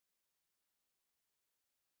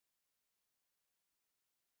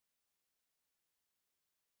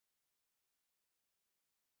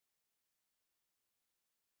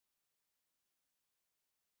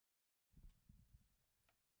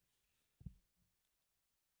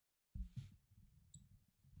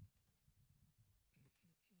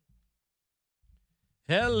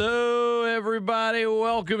Hello, everybody.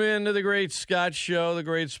 Welcome into the Great Scott Show, the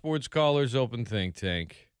Great Sports Callers Open Think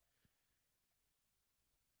Tank.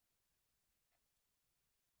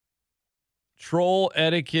 Troll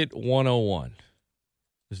Etiquette 101.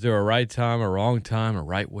 Is there a right time, a wrong time, a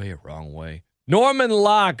right way, a wrong way? Norman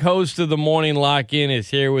Locke, host of the Morning Locke In, is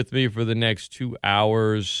here with me for the next 2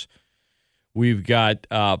 hours. We've got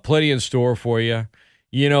plenty in store for you.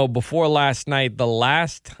 You know, before last night, the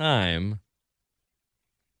last time,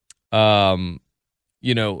 a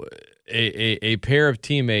pair of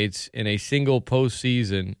teammates in a single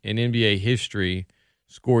postseason in NBA history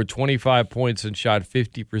scored 25 points and shot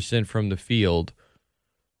 50% from the field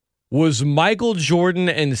was Michael Jordan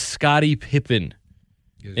and Scottie Pippen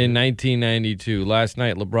in 1992. Last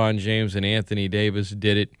night, LeBron James and Anthony Davis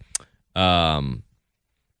did it. Couldn't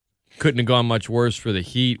have gone much worse for the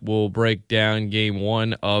Heat. We'll break down Game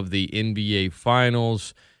 1 of the NBA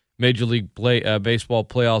Finals. Major League Baseball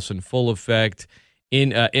playoffs in full effect.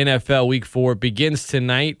 In NFL Week 4 begins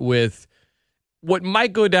tonight with what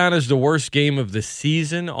might go down as the worst game of the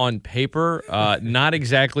season on paper. Not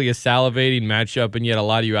exactly a salivating matchup, and yet a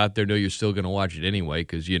lot of you out there know you're still going to watch it anyway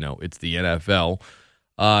because, you know, it's the NFL.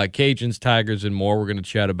 Cajuns, Tigers, and more. We're going to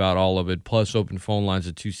chat about all of it, plus open phone lines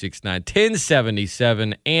at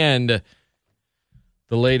 269-1077, and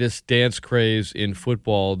the latest dance craze in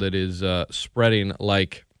football that is spreading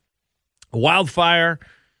like wildfire.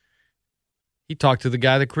 He talked to the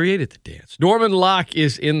guy that created the dance. Norman Locke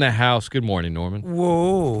is in the house. Good morning, Norman.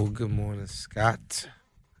 Whoa, good morning, Scott.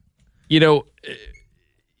 You know,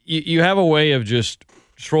 you have a way of just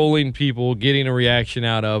trolling people, getting a reaction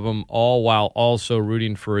out of them, all while also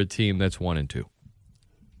rooting for a team that's 1-2.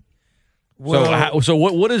 Well, so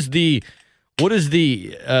what is the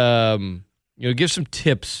give some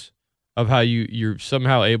tips of how you're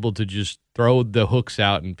somehow able to just throw the hooks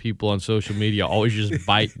out and people on social media always just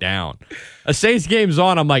bite down. A Saints game's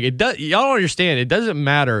on, I'm like, y'all don't understand. It doesn't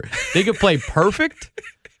matter. They could play perfect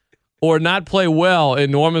or not play well,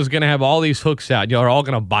 and Norman's going to have all these hooks out. Y'all are all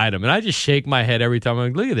going to bite them. And I just shake my head every time.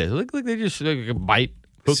 I'm like, look at this. Look, they just bite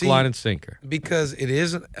hook, line, and sinker. Because it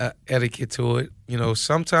is an etiquette to it. You know,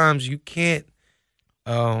 sometimes you can't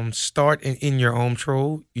start in your own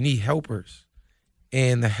troll. You need helpers.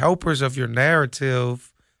 And the helpers of your narrative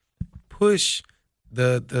push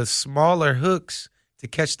the smaller hooks to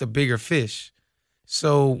catch the bigger fish.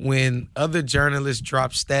 So when other journalists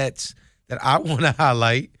drop stats that I want to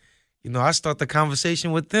highlight, you know, I start the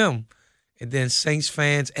conversation with them. And then Saints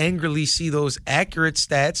fans angrily see those accurate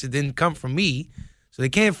stats. It didn't come from me. So they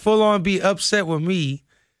can't full on be upset with me,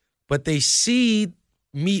 but they see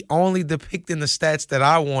me only depicting the stats that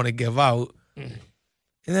I want to give out.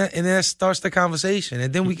 And that starts the conversation,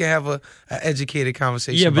 and then we can have an educated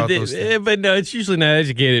conversation about those things. But no, it's usually not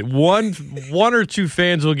educated. One or two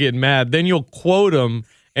fans will get mad. Then you'll quote them,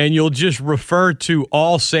 and you'll just refer to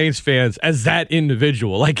all Saints fans as that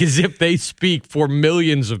individual, like as if they speak for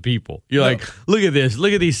millions of people. You're like, look at this.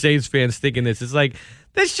 Look at these Saints fans thinking this. It's like,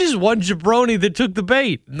 that's just one jabroni that took the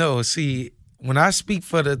bait. No, see, when I speak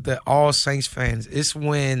for the all Saints fans, it's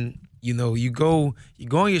when – you know, you go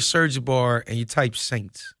on your search bar and you type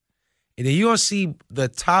Saints. And then you're going to see the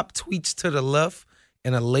top tweets to the left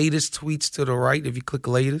and the latest tweets to the right if you click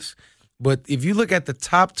latest. But if you look at the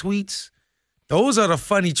top tweets, those are the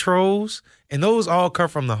funny trolls, and those all come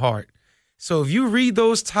from the heart. So if you read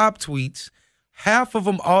those top tweets, half of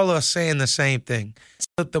them all are saying the same thing. It's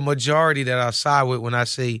the majority that I side with when I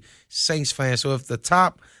say Saints fans. So if the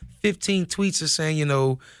top 15 tweets are saying, you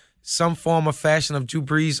know, some form or fashion of Drew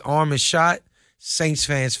Brees' arm is shot, Saints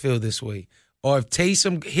fans feel this way. Or if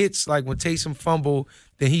Taysom hits, like when Taysom fumble,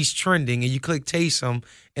 then he's trending, and you click Taysom,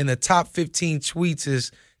 and the top 15 tweets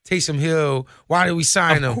is Taysom Hill, why did we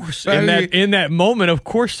sign him? Of course, in that moment, of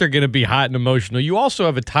course they're going to be hot and emotional. You also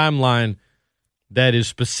have a timeline that is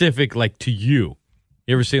specific, like, to you.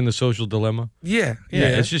 You ever seen The Social Dilemma? Yeah.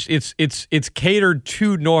 It's just it's catered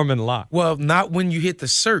to Norman Locke. Well, not when you hit the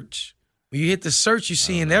search. When you hit the search, you're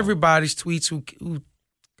seeing everybody's tweets who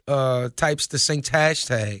types the Saints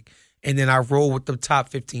hashtag, and then I roll with the top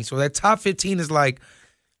 15. So that top 15 is like,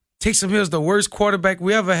 Taysom Hill's the worst quarterback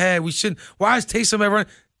we ever had. We shouldn't. Why is Taysom ever?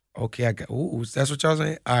 Okay, that's what y'all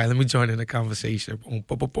saying? All right, let me join in the conversation. Boom,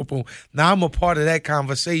 boom, boom, boom, boom. Now I'm a part of that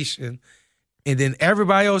conversation, and then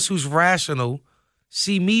everybody else who's rational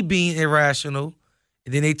see me being irrational,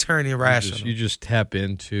 and then they turn irrational. You just tap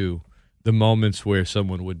into the moments where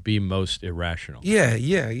someone would be most irrational. Yeah.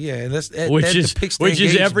 Which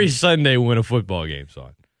is every Sunday when a football game's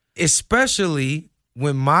on. Especially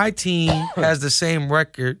when my team has the same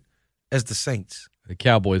record as the Saints. The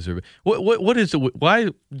Cowboys are. What is it? Why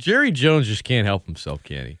Jerry Jones just can't help himself?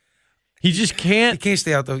 Can he? He just can't. He can't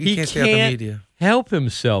stay out. He can't stay out the media. Help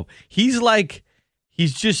himself. He's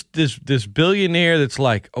just this billionaire that's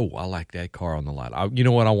like, oh, I like that car on the lot. You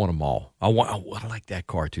know what? I want them all. I like that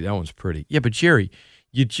car too. That one's pretty. Yeah, but Jerry,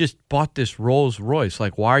 you just bought this Rolls Royce.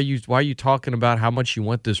 Like, why are you talking about how much you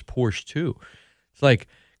want this Porsche too? It's like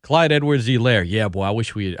Clyde Edwards-Helaire. Yeah, boy, I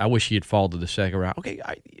wish he had fallen to the second round. Okay,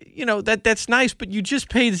 that's nice, but you just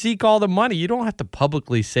paid Zeke all the money. You don't have to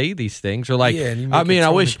publicly say these things. Or like, I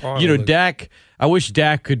wish Dak. I wish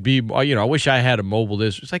Dak could be. I wish I had a mobile.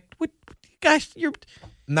 This. It's like, what, guys, your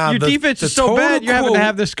defense is so bad. You're having to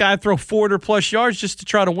have this guy throw 400+ yards just to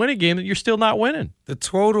try to win a game that you're still not winning. The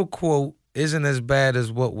total quote isn't as bad as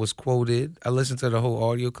what was quoted. I listened to the whole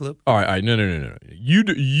audio clip. All right. No.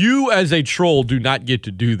 You as a troll do not get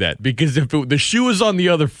to do that, because if the shoe was on the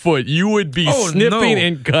other foot, you would be snipping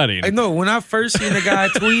and cutting. I know. When I first seen the guy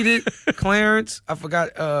tweet it, Clarence, I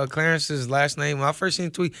forgot Clarence's last name. When I first seen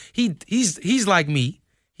him tweet, he's like me.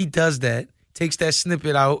 He does that. Takes that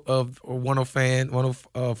snippet out of 104 fan,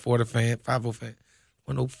 104 the fan, 50 fan,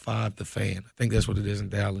 105 the fan. I think that's what it is in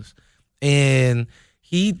Dallas. And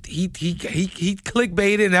he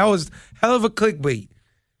clickbaited, and that was hell of a clickbait.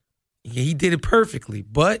 He did it perfectly,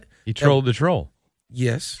 but he trolled the troll.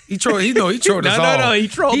 Yes, he trolled. He trolled us all. No, he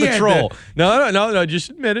trolled the troll. No, just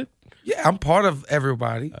admit it. Yeah, I'm part of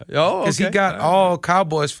everybody. Because he got all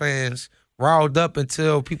Cowboys fans riled up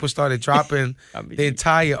until people started dropping the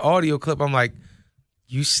entire audio clip. I'm like,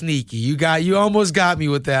 you sneaky. You almost got me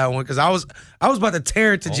with that one, because I was about to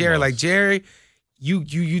tear it to Jerry. Like, Jerry, you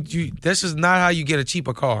this is not how you get a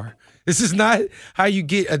cheaper car. This is not how you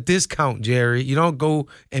get a discount, Jerry. You don't go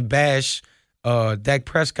and bash Dak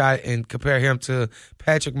Prescott and compare him to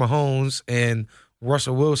Patrick Mahomes and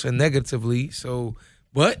Russell Wilson negatively. So,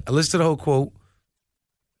 but I listened to the whole quote.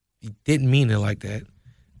 He didn't mean it like that.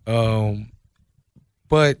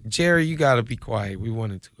 But Jerry, you gotta be quiet. We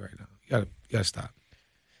wanted to right now. You gotta stop.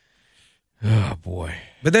 Oh boy.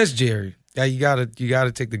 But that's Jerry. Yeah, you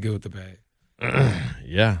gotta take the good with the bad.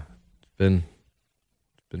 Yeah, it's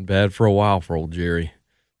been bad for a while for old Jerry.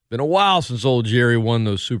 Been a while since old Jerry won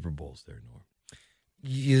those Super Bowls there,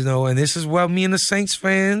 Norm. And this is where me and the Saints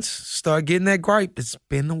fans start getting that gripe. It's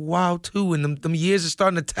been a while too, and them years are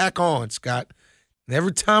starting to tack on, Scott. And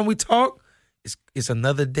every time we talk, it's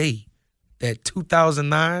another day that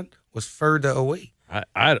 2009 was further away.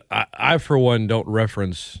 I for one don't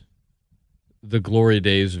reference the glory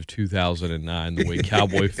days of 2009 the way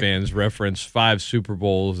Cowboy fans reference 5 Super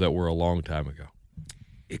Bowls that were a long time ago.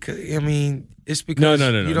 It's because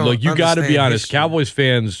no. Look, you got to be honest. History. Cowboys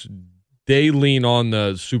fans, they lean on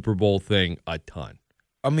the Super Bowl thing a ton.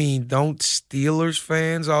 Don't Steelers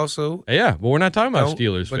fans also? Yeah, but we're not talking about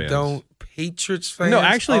Steelers fans. But don't Patriots fans? No,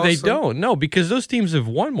 actually, also? They don't. No, because those teams have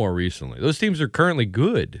won more recently. Those teams are currently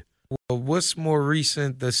good. Well, what's more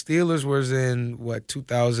recent? The Steelers was in,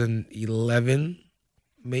 2011,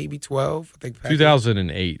 maybe 12? I think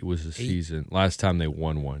 2008 was the season. Last time they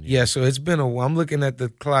won one. Yeah, so it's been a while. I'm looking at the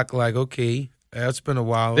clock like, okay, it's been a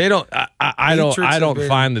while. They don't. I don't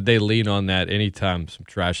find that they lean on that anytime some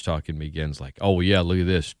trash talking begins. Like, oh yeah, look at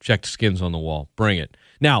this. Check the skins on the wall. Bring it.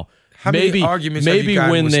 Now, how many arguments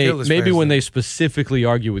when they specifically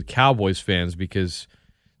argue with Cowboys fans, because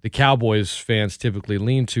the Cowboys fans typically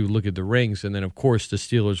lean to look at the rings, and then of course the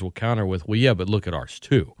Steelers will counter with, well, yeah, but look at ours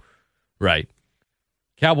too, right?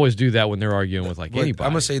 Cowboys do that when they're arguing with anybody.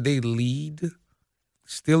 I'm gonna say they lead.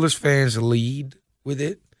 Steelers fans lead with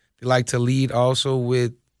it. They like to lead also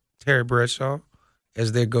with Terry Bradshaw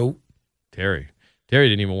as their GOAT. Terry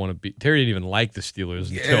didn't even want to be. Terry didn't even like the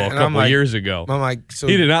Steelers until a couple years ago. I'm like, so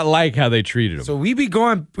he did not like how they treated him. So we be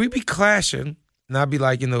clashing, and I'd be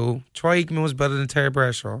like, Troy Aikman was better than Terry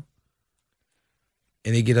Bradshaw,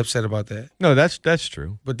 and they get upset about that. No, that's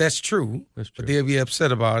true. But that's true. That's true. But they'll be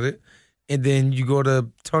upset about it, and then you go to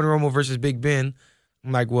Tony Romo versus Big Ben.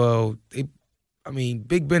 I'm like, well,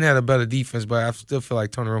 Big Ben had a better defense, but I still feel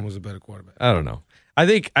like Tony Romo was a better quarterback. I don't know. I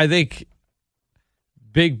think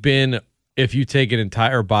Big Ben, if you take an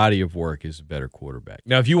entire body of work, is a better quarterback.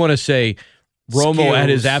 Now, if you want to say Romo at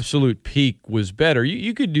his absolute peak was better,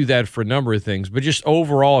 you could do that for a number of things. But just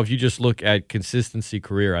overall, if you just look at consistency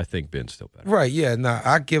career, I think Ben's still better. Right, yeah.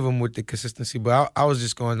 I give him with the consistency, but I was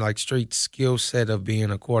just going straight skill set of being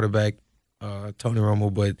a quarterback. Tony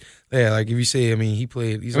Romo, but yeah, if you say, he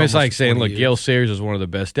played. It's like saying, look, Gale Sayers is one of the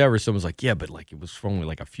best ever. Someone's like, yeah, but it was for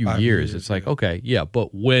only a few years. It's like, okay, yeah,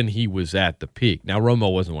 but when he was at the peak. Now,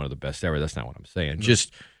 Romo wasn't one of the best ever. That's not what I'm saying. No.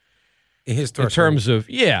 Just in terms of,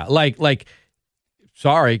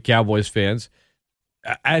 sorry, Cowboys fans,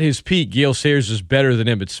 at his peak, Gale Sayers is better than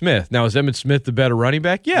Emmitt Smith. Now, is Emmitt Smith the better running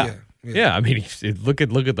back? Yeah. I mean, look at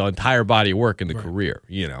the entire body of work in the career,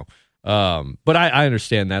 you know. But I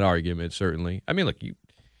understand that argument, certainly. I mean, look,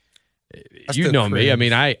 you know me. I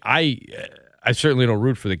mean, I certainly don't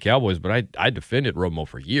root for the Cowboys, but I defended Romo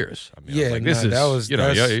for years. I mean, I was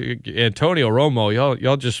like, Antonio Romo,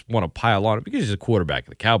 y'all just want to pile on it because he's a quarterback of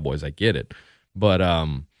the Cowboys. I get it. But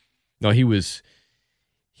no, he was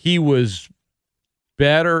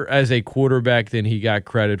better as a quarterback than he got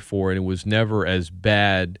credit for, and it was never as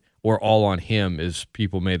bad or all on him as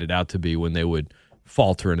people made it out to be when they would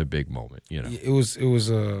falter in a big moment. You know, it was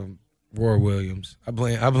Roy Williams. I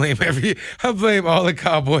blame all the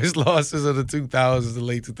Cowboys losses of the 2000s, the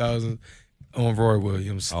late 2000s on Roy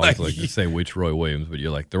Williams. I always like to say which Roy Williams, but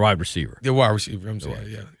you're like the wide receiver. The wide receiver. I'm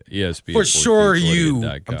sorry. Yeah. ESPN for sure.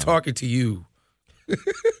 I'm talking to you.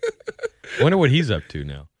 Wonder what he's up to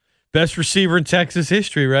now. Best receiver in Texas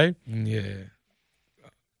history, right? Yeah.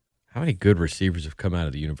 How many good receivers have come out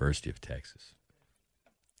of the University of Texas?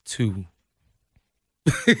 2.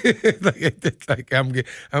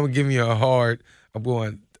 I'm giving you a hard. I'm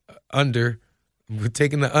going under. I'm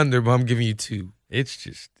taking the under, but I'm giving you 2.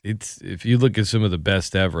 It's if you look at some of the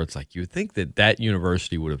best ever, it's like you would think that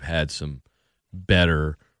university would have had some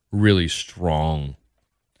better, really strong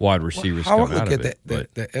wide receivers come out of it. The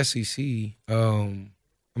SEC.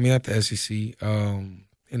 I mean, not the SEC.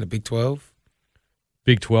 In the Big 12.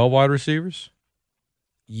 Big 12 wide receivers?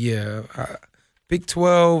 Yeah. Big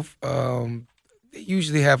 12, they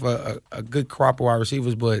usually have a good crop of wide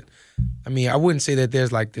receivers, but, I mean, I wouldn't say that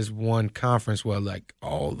there's like this one conference where like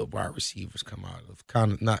all the wide receivers come out of.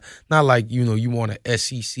 Kind of not like, you know, you want an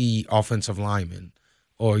SEC offensive lineman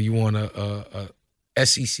or you want a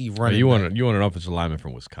SEC running you back. want an offensive lineman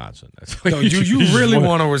from Wisconsin. That's what you really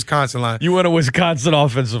want a Wisconsin lineman. You want a Wisconsin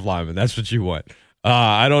offensive lineman. That's what you want.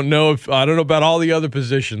 I don't know about all the other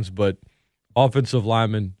positions, but offensive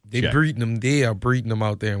lineman. They are breeding them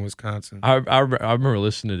out there in Wisconsin. I remember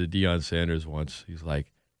listening to Deion Sanders once. He's like,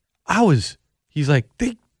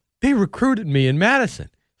 they recruited me in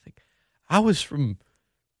Madison. Like, I was from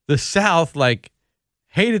the South, like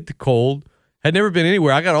hated the cold, had never been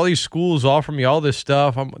anywhere. I got all these schools offering me all this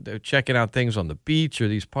stuff. They're checking out things on the beach or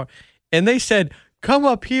these parts, and they said, "Come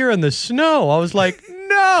up here in the snow." I was like,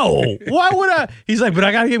 no, why would I? He's like, but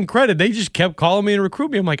I got to give him credit. They just kept calling me and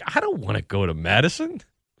recruit me. I'm like, I don't want to go to Madison.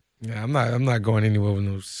 Yeah, I'm not going anywhere with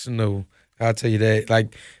no snow. I'll tell you that.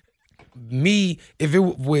 Like me, if it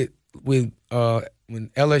when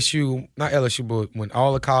LSU, not LSU, but when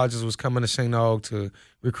all the colleges was coming to St. Aug to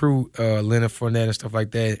recruit Leonard Fournette and stuff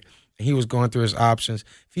like that, and he was going through his options.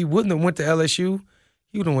 If he wouldn't have went to LSU,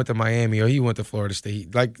 he would have went to Miami or he went to Florida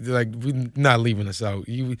State. Like we're not leaving us out.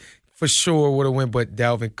 You for sure would have went, but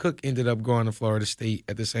Dalvin Cook ended up going to Florida State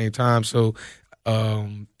at the same time. So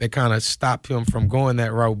they kind of stopped him from going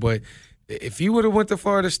that route. But if he would have went to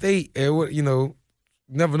Florida State, it would, you know,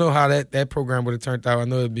 never know how that program would have turned out. I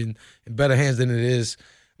know it'd been in better hands than it is.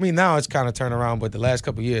 I mean, now it's kind of turned around, but the last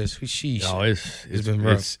couple of years, sheesh. No, it's been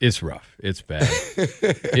rough. It's rough. It's bad.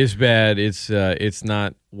 It's bad. It's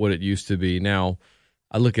not what it used to be. Now,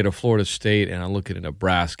 I look at a Florida State and I look at a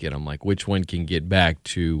Nebraska, and I'm like, which one can get back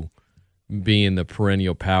to being the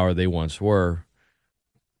perennial power they once were?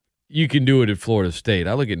 You can do it at Florida State.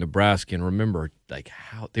 I look at Nebraska and remember like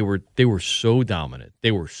how they were so dominant.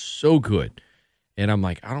 They were so good. And I'm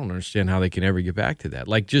like, I don't understand how they can ever get back to that.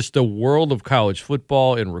 Like just the world of college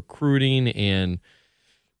football and recruiting and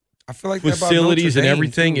I feel like facilities and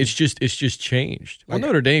everything, too. it's just changed. Well, Like,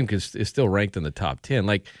 Notre Dame is still ranked in the top 10.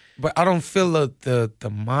 Like, but I don't feel the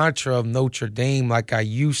mantra of Notre Dame like I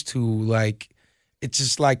used to. Like it's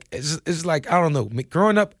just like it's like I don't know.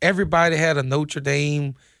 Growing up, everybody had a Notre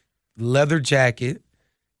Dame leather jacket.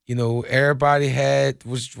 You know, everybody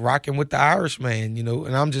was rocking with the Irishman. You know,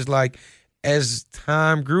 and I'm just like, as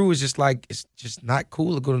time grew, it's just not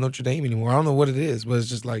cool to go to Notre Dame anymore. I don't know what it is, but it's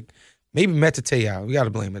just like maybe Metateo. We got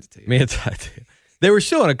to blame Metateo. They were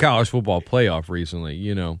still in a college football playoff recently.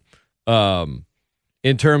 You know.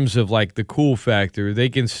 In terms of like the cool factor, they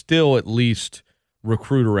can still at least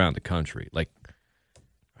recruit around the country. Like,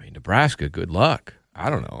 I mean, Nebraska, good luck. I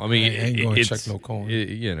don't know. I mean, I ain't going to check no corn.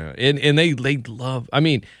 You know, and they love. I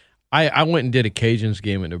mean, I went and did a Cajuns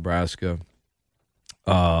game at Nebraska.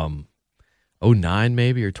 2009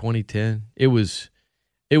 maybe or 2010. It was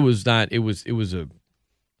a.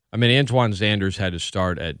 I mean, Antoine Sanders had to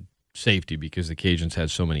start at safety because the Cajuns had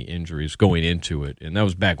so many injuries going into it, and that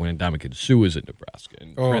was back when Ndamukong Suh was at Nebraska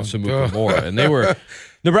and Prince Amukamara, and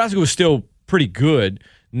Nebraska was still pretty good,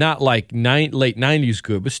 not like late '90s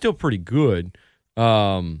good, but still pretty good.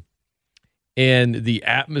 And the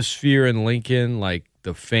atmosphere in Lincoln, like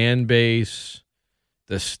the fan base,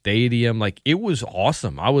 the stadium, like it was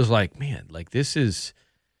awesome. I was like, man, like this is,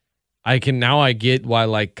 I get why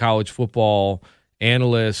like college football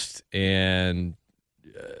analysts and,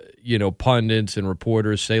 pundits and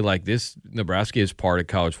reporters say like this, Nebraska is part of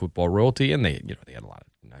college football royalty. And they had a lot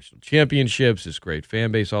of national championships, this great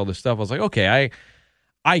fan base, all this stuff. I was like, okay,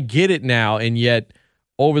 I get it now. And yet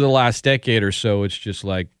over the last decade or so, it's just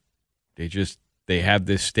like, they have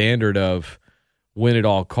this standard of win at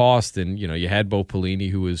all costs. And, you had Bo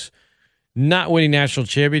Pelini, who was not winning national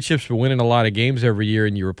championships, but winning a lot of games every year,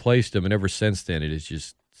 and you replaced him. And ever since then, it has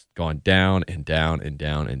just gone down and down and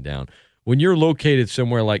down and down. When you're located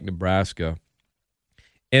somewhere like Nebraska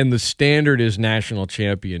and the standard is national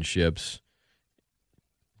championships,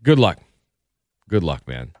 good luck. Good luck,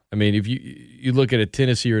 man. I mean, if you look at a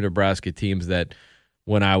Tennessee or Nebraska teams that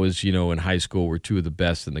when I was, in high school were two of the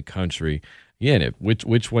best in the country, again,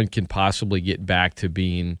 which one can possibly get back to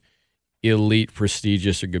being elite,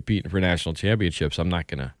 prestigious, or competing for national championships? I'm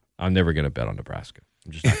never gonna bet on Nebraska.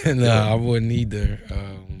 I'm just not no, I wouldn't either.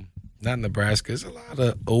 Not Nebraska. There's a lot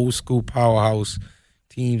of old school powerhouse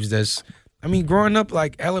teams. Growing up,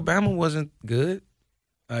 like Alabama wasn't good.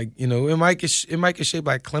 Like it might get shaped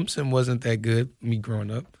like Clemson wasn't that good. Me growing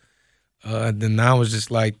up. Then now it's just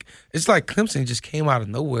like Clemson just came out of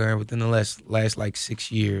nowhere within the last like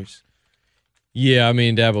 6 years. Yeah,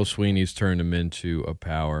 Dabo Swinney's turned them into a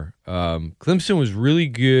power. Clemson was really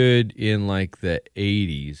good in like the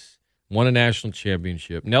 80s, won a national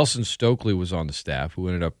championship. Nelson Stokely was on the staff, who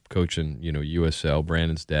ended up coaching, USL,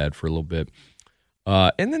 Brandon's dad, for a little bit.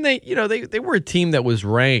 And then they were a team that was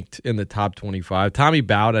ranked in the top 25. Tommy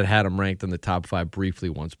Bowden had them ranked in the top 5 briefly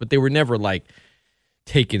once, but they were never like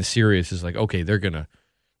taken serious as like, okay, they're gonna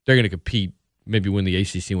compete, maybe win the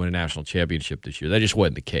ACC, win a national championship this year. That just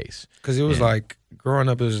wasn't the case. Because it was like, growing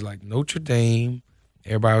up, it was like Notre Dame.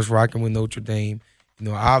 Everybody was rocking with Notre Dame.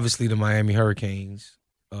 Obviously the Miami Hurricanes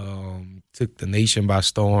took the nation by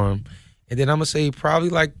storm. And then I'm going to say probably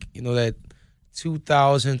like, that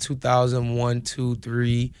 2000, 2001, 2,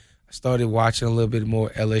 3, I started watching a little bit more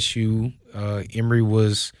LSU. Emory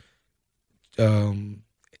was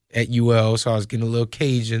at UL, so I was getting a little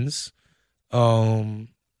Cajuns. And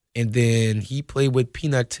then he played with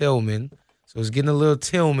Peanut Tillman, so I was getting a little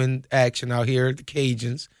Tillman action out here at the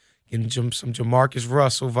Cajuns, getting some Jamarcus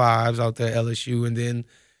Russell vibes out there at LSU. And then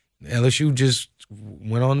LSU just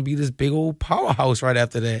went on to be this big old powerhouse right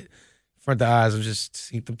after that. In front of the eyes, I just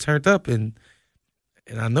seen them turned up. And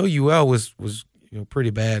I know UL was pretty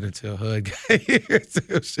bad until Hud got here. So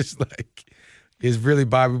it was just like, it's really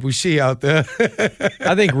Bobby Boucher out there.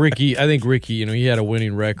 I think Ricky, he had a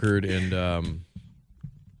winning record, and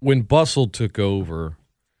when Bustle took over,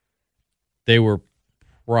 they were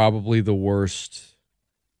probably the worst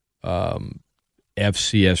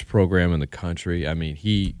FCS program in the country.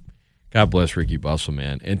 God bless Ricky Bustle,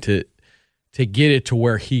 man, and to get it to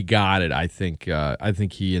where he got it, I think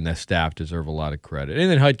he and the staff deserve a lot of credit. And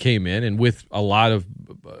then Hud came in, and with a lot of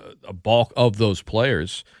a bulk of those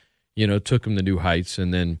players, took him to new heights,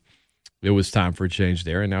 and then it was time for a change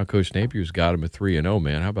there. And now Coach Napier's got him at 3-0,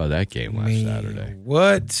 man. How about that game last Saturday?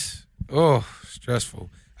 What? Oh,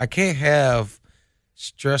 stressful. I can't have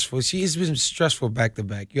stressful. It's been stressful back to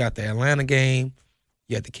back. You got the Atlanta game,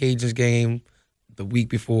 you got the Cajuns game the week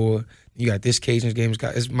before, you got this Cajuns game.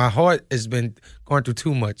 My heart has been going through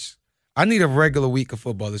too much. I need a regular week of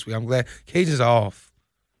football this week. I'm glad Cajuns are off.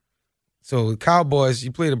 So Cowboys,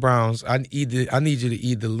 you play the Browns. I need you to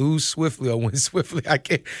either lose swiftly or win swiftly. I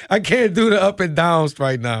can't do the up and downs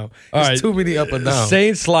right now. There's too many up and downs.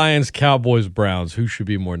 Saints, Lions, Cowboys, Browns. Who should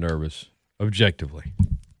be more nervous, objectively?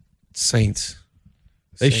 Saints.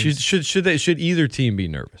 Should either team be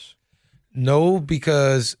nervous? No,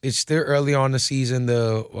 because it's still early on in the season.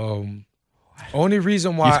 The only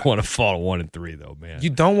reason why you don't want to fall 1-3 though, man.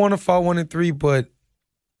 You don't want to fall 1-3, but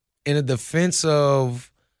in a defense of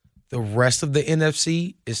the rest of the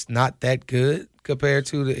NFC, it's not that good compared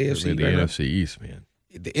to the AFC. The NFC East, man.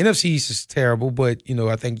 The NFC East is terrible, but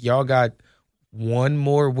I think y'all got one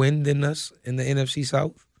more win than us in the NFC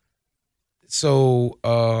South. So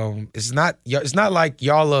it's not like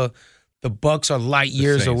y'all are. The Bucks are light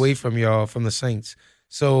years away from y'all, from the Saints.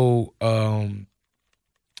 So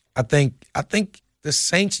I think the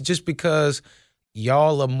Saints, just because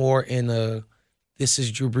y'all are more in this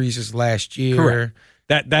is Drew Brees' last year. Correct.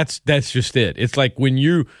 That's just it. It's like when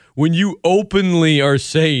you openly are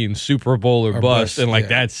saying Super Bowl or bust, and like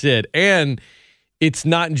that's it. And it's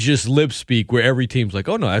not just lip speak where every team's like,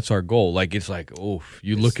 oh, no, that's our goal. Like, it's like, oh,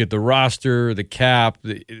 you look at the roster, the cap,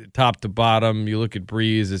 the top to bottom. You look at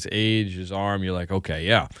Breeze, his age, his arm. You're like, okay,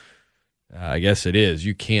 yeah, I guess it is.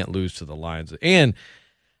 You can't lose to the Lions. And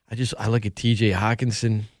I look at T.J.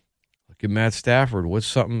 Hawkinson, look at Matt Stafford. What's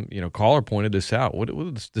something, caller pointed this out. What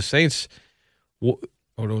the Saints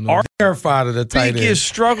are terrified of the tight end. Biggest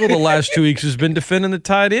struggle the last 2 weeks has been defending the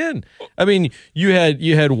tight end. I mean, you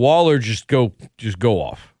had Waller just go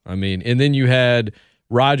off. I mean, and then you had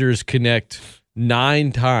Rodgers connect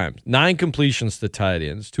 9 times, 9 completions to tight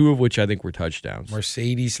ends, 2 of which I think were touchdowns.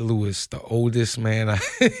 Mercedes Lewis, the oldest man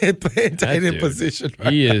playing tight end position.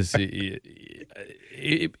 Right he is.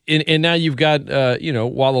 And now you've got,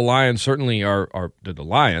 while the Lions certainly are the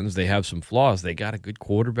Lions, they have some flaws. They got a good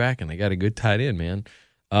quarterback and they got a good tight end, man.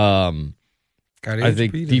 I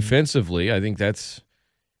think defensively, I think that's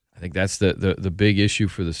the big issue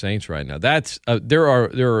for the Saints right now. There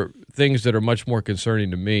are things that are much more concerning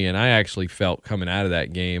to me, and I actually felt coming out of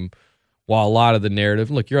that game, while a lot of the narrative,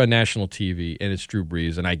 look, you're on national TV and it's Drew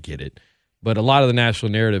Brees, and I get it, but a lot of the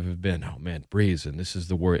national narrative have been, oh man, Brees, and this is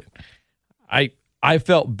the word. I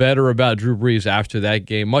felt better about Drew Brees after that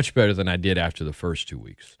game, much better than I did after the first 2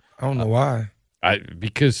 weeks. I don't know why.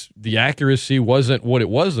 Because the accuracy wasn't what it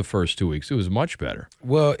was the first 2 weeks. It was much better.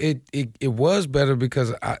 Well, it was better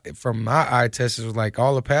because from my eye test, it was like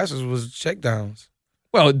all the passes was checkdowns.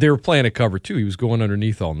 Well, they were playing a cover too. He was going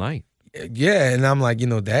underneath all night. Yeah, and I'm like,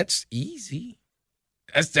 that's easy.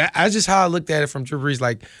 That's just how I looked at it from Drew Brees.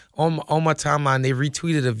 Like on my timeline, they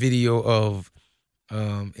retweeted a video of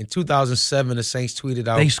in 2007, the Saints tweeted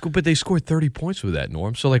out. But they scored 30 points with that,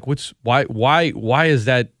 Norm. So like, why is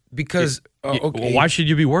that? Because okay. Why should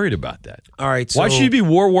you be worried about that? All right. Why should you be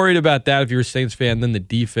more worried about that if you're a Saints fan than the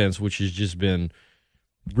defense, which has just been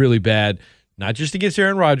really bad, not just against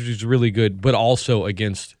Aaron Rodgers, who's really good, but also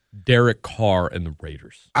against Derek Carr and the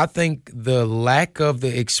Raiders? I think the lack of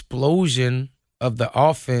the explosion of the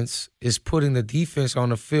offense is putting the defense on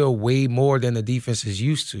the field way more than the defense is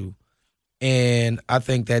used to. And I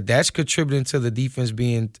think that's contributing to the defense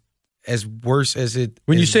being as worse as it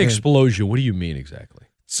When you say explosion, what do you mean exactly?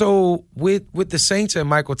 So with the Saints and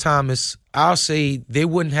Michael Thomas, I'll say they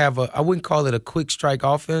wouldn't have I wouldn't call it a quick strike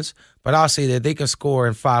offense, but I'll say that they can score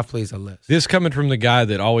in 5 plays or less. This coming from the guy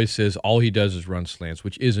that always says all he does is run slants,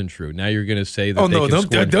 which isn't true. Now you're going to say that they can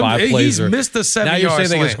score in 5 plays. He's missed a 7-yard slant. Now you're saying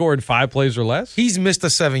they can score in 5 plays or less? He's missed a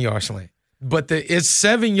 7-yard slant. But it's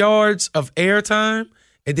 7 yards of airtime,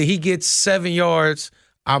 and then he gets 7 yards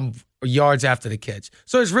yards after the catch.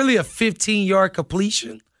 So it's really a 15-yard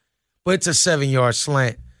completion, but it's a 7-yard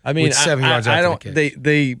slant. I mean, with 7 yards after the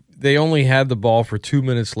catch. They only had the ball for 2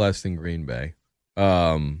 minutes less than Green Bay.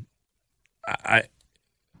 I'm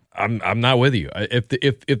not with you.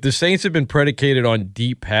 If the Saints have been predicated on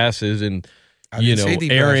deep passes and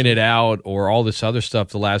airing it out or all this other stuff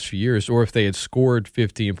the last few years, or if they had scored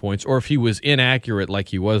 15 points, or if he was inaccurate like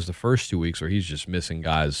he was the first 2 weeks, or he's just missing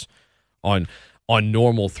guys on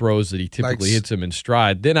normal throws that he typically hits them in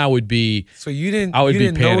stride, then I would be. So you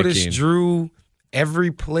didn't notice Drew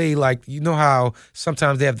every play, like you know how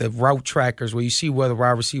sometimes they have the route trackers where you see where the wide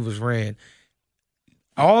receivers ran.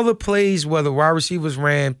 All the plays where the wide receivers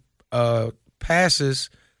ran routes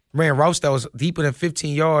that was deeper than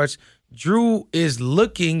 15 yards, Drew is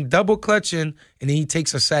looking, double clutching, and then he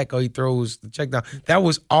takes a sack or he throws the check down. That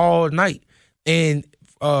was all night. And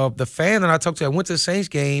the fan that I talked to, I went to the Saints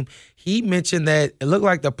game, he mentioned that it looked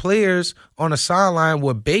like the players on the sideline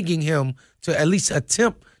were begging him to at least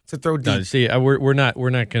attempt to throw deep. No, see, we're not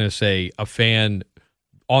going to say a fan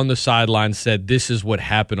on the sideline said this is what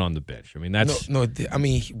happened on the bench. I mean, that's no. I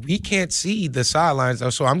mean, we can't see the sidelines,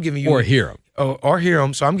 so I'm giving you or hear him or hear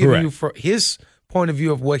him. So I'm giving you for his point of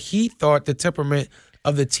view of what he thought the temperament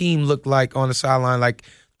of the team looked like on the sideline. Like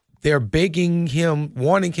they're begging him,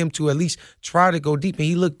 wanting him to at least try to go deep,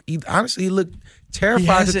 and he honestly looked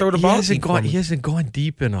terrified to throw the ball. He hasn't gone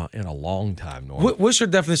deep in a long time. What's your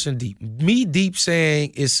definition of deep? Me deep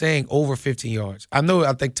is saying over 15 yards. I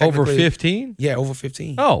think over 15. Yeah, over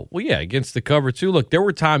 15. Oh well, yeah, against the cover too. Look, there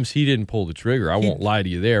were times he didn't pull the trigger. I won't lie to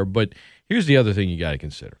you there. But here's the other thing you got to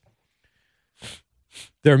consider: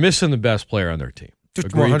 they're missing the best player on their team.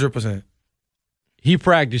 100%. He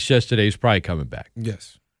practiced yesterday. He's probably coming back.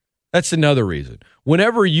 Yes. That's another reason.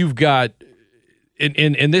 Whenever you've got,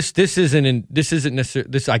 and this isn't necessarily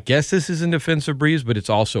this. I guess this is an offensive Breeze, but it's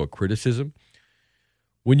also a criticism.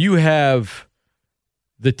 When you have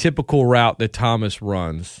the typical route that Thomas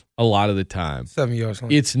runs, a lot of the time, 7 yards.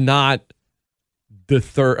 It's not the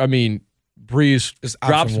third. I mean, Breeze It's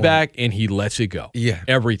drops option back and he lets it go. Yeah.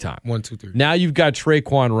 Every time. 1, 2, 3. Now you've got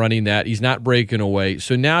Traquan running that. He's not breaking away.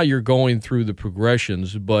 So now you're going through the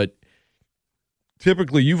progressions, but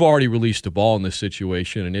typically you've already released the ball in this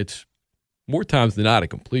situation, and it's more times than not a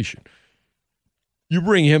completion. You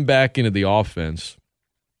bring him back into the offense.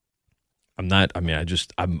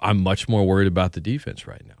 I'm much more worried about the defense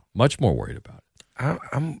right now. Much more worried about it.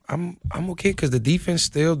 I'm okay because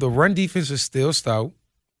the run defense is still stout.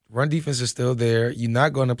 Run defense is still there. You're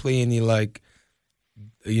not going to play any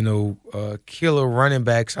killer running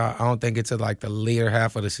backs. I don't think it's the later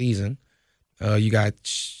half of the season. You got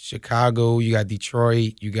Chicago, you got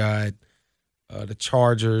Detroit, you got the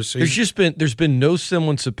Chargers. So there's been no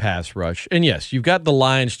semblance of pass rush, and yes, you've got the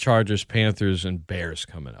Lions, Chargers, Panthers, and Bears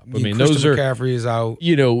coming up. I mean, those are McCaffrey is out.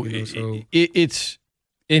 It's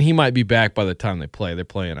and he might be back by the time they play. They're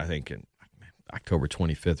playing, I think, in October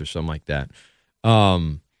 25th or something like that.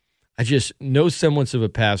 I just no semblance of a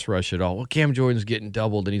pass rush at all. Well, Cam Jordan's getting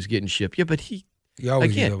doubled and he's getting shipped. Yeah, but he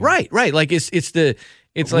again, right. Like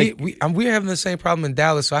we're having the same problem in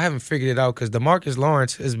Dallas, so I haven't figured it out because DeMarcus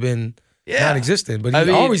Lawrence has been non-existent, but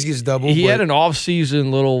he always gets doubled. He had an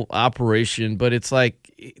off-season little operation, but it's like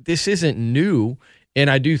this isn't new. And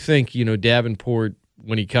I do think Davenport,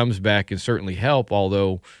 when he comes back, can certainly help.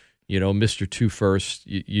 Although Mr. Two First,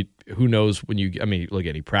 who knows when look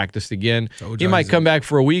at he practiced again. He might come back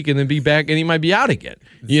for a week and then be back, and he might be out again.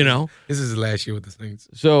 This is his last year with the Saints.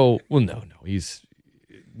 So, no, he's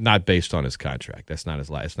not based on his contract. That's not his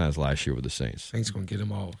last. It's not his last year with the Saints. Saints gonna get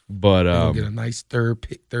him off, but gonna get a nice third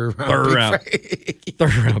round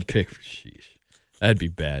pick. Sheesh, that'd be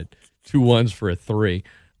bad. 2 1s for a 3.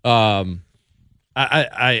 I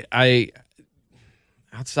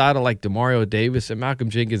outside of Demario Davis and Malcolm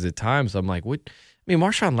Jenkins at times, I'm like, what?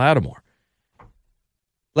 Marshawn Lattimore.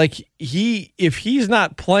 If he's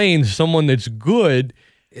not playing someone that's good,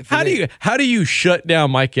 how do you shut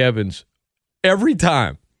down Mike Evans every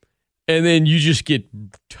time? And then you just get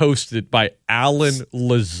toasted by Alan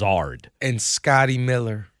Lazard and Scotty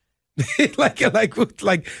Miller.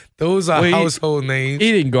 Those are household names.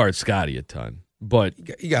 He didn't guard Scotty a ton, but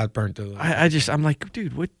he got burnt a little. I'm like,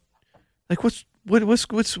 dude, what is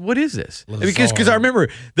this? Because I remember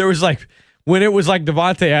there was when it was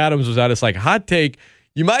Devontae Adams was out, it's hot take.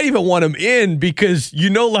 You might even want him in because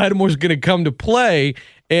Lattimore's going to come to play,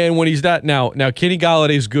 and when he's not now Kenny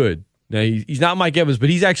Galladay's good. Now he's not Mike Evans, but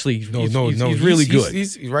he's actually he's really good.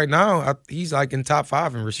 He's right now. He's in top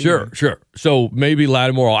 5 in receiving. Sure. So maybe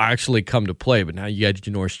Lattimore will actually come to play. But now you got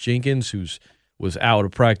Janoris Jenkins, who was out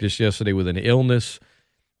of practice yesterday with an illness.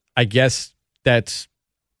 I guess that's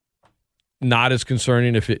not as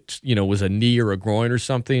concerning if it was a knee or a groin or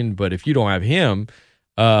something. But if you don't have him,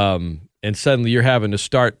 and suddenly you're having to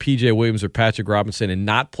start P.J. Williams or Patrick Robinson and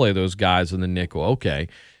not play those guys in the nickel, okay.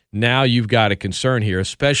 Now you've got a concern here,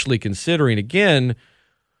 especially considering, again,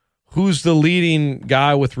 who's the leading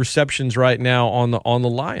guy with receptions right now on the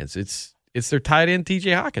Lions. It's their tight end, T.J.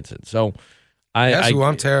 Hockenson. So that's who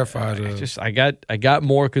I'm terrified of. I got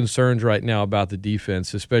more concerns right now about the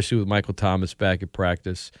defense, especially with Michael Thomas back at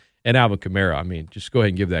practice and Alvin Kamara. Just go ahead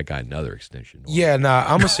and give that guy another extension. Yeah, I'm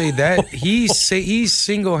gonna say that he's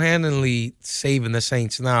single-handedly saving the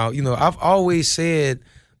Saints. Now, I've always said.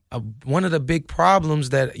 One of the big problems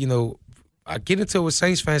that I get into with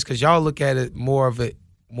Saints fans because y'all look at it more of it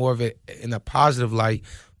in a positive light.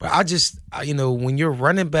 But when your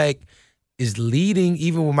running back is leading,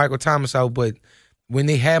 even with Michael Thomas out, but when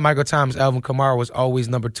they had Michael Thomas, Alvin Kamara was always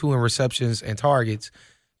number 2 in receptions and targets.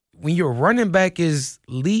 When your running back is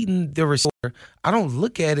leading the receiver, I don't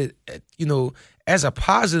look at it, as a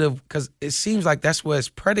positive because it seems like that's where it's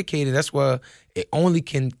predicated. That's where it only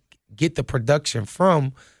can get the production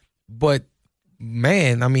from. But,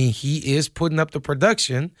 man, he is putting up the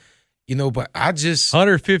production, but I just...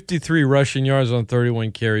 153 rushing yards on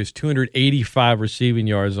 31 carries, 285 receiving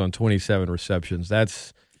yards on 27 receptions.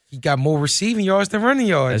 He got more receiving yards than running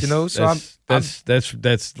yards, So that's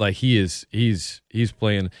he's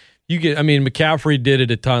playing... McCaffrey did it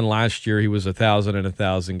a ton last year. He was 1,000 and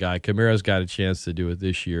 1,000 guy. Kamara's got a chance to do it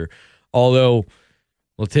this year. Although...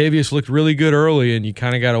 Latavius looked really good early, and you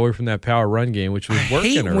kind of got away from that power run game, which was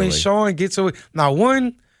working early. When Sean gets away. Now,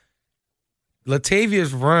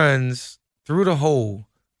 Latavius runs through the hole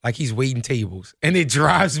like he's waiting tables, and it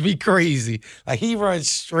drives me crazy. He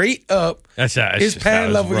runs straight up his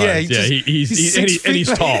pad level. Yeah, he's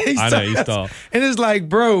tall. I know he's tall. And it's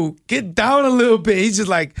bro, get down a little bit. He's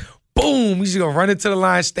just boom. He's just going to run into the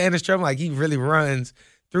line, stand and stretch. He really runs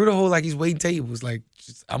through the hole like he's waiting tables.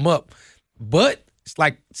 I'm up. But It's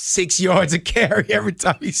like 6 yards of carry every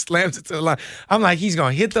time he slams it to the line. I'm like, he's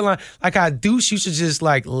going to hit the line. Like how Deuce used to just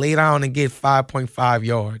like lay down and get 5.5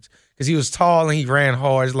 yards because he was tall and he ran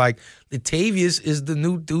hard. It's like Latavius is the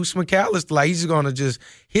new Deuce McAllister. Like he's just going to just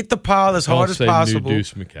hit the pile as hard as possible. New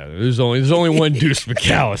Deuce McAllister. There's only one Deuce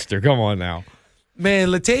McAllister. Come on now. Man,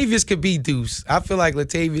 Latavius could be Deuce. I feel like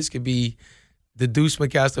Latavius could be the Deuce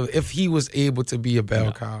McAllister if he was able to be a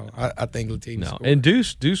bell cow. I think Latavius. No, and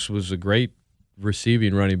Deuce was a great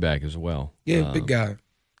receiving running back as well. Yeah, big guy.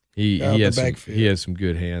 He has some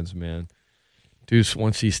good hands, man. Deuce,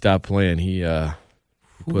 once he stopped playing, he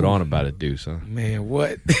put on about it, Deuce, huh? Man,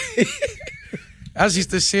 what? I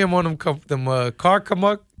used to see him on them car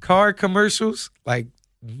commercials. Like,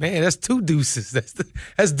 man, that's two Deuces. That's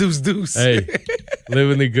Deuce. Hey,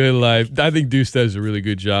 living the good life. I think Deuce does a really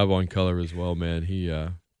good job on color as well, man.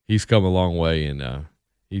 He's come a long way, and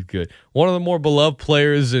he's good. One of the more beloved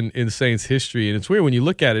players in Saints history, and it's weird when you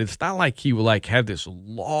look at it. It's not like he would had this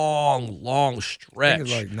long stretch. I think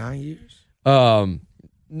it's like 9 years.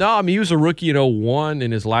 No, I mean he was a rookie in 2001,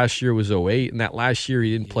 and his last year was 2008, and that last year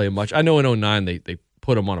he didn't play much. I know in 2009 they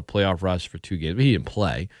put him on a playoff roster for 2 games, but he didn't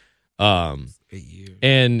play. 8 years.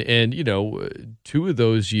 And two of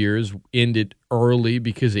those years ended early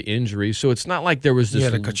because of injuries, so it's not like there was this.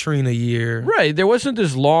 Yeah, the Katrina year. Right, there wasn't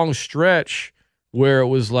this long stretch where it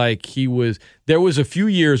was like there was a few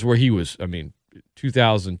years where he was,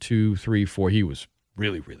 2002, 3, 4, he was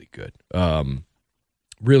really, really good.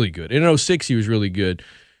 Really good. In 2006, he was really good.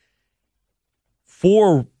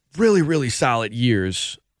 4 really, really solid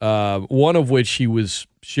years, one of which he was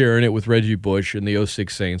sharing it with Reggie Bush and the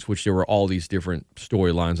 2006 Saints, which there were all these different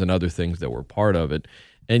storylines and other things that were part of it.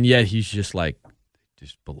 And yet he's just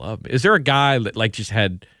beloved. Is there a guy that just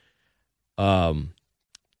had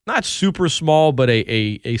not super small, but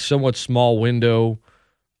a somewhat small window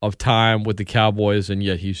of time with the Cowboys, and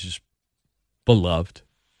yet he's just beloved?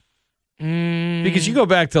 Because you go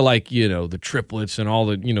back to the triplets and all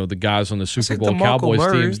the the guys on the Super Bowl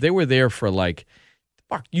Cowboys teams, they were there for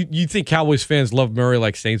you think Cowboys fans love Murray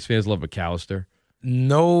like Saints fans love McAllister?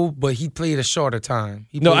 No, but he played a shorter time.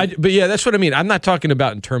 But yeah, that's what I mean. I'm not talking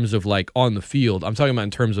about in terms of on the field. I'm talking about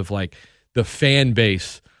in terms of the fan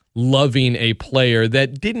base loving a player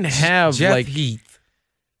that didn't have Heath.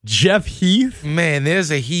 Jeff Heath? Man,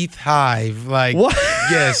 there's a Heath hive. What?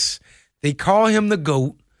 Yes, they call him the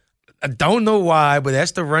GOAT. I don't know why, but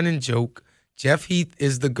that's the running joke. Jeff Heath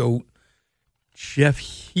is the GOAT. Jeff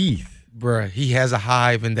Heath. Bruh, he has a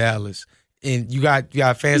hive in Dallas. And you got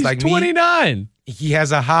fans like 29. me. 29. He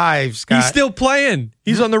has a hive, Scott. He's still playing.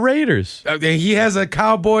 He's on the Raiders. He has a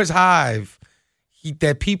Cowboys hive.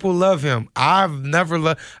 That people love him.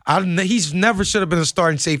 He's never should have been a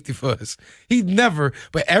starting safety for us. He never.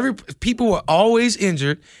 But people were always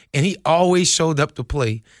injured, and he always showed up to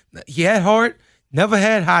play. He had heart, never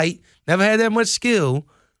had height, never had that much skill.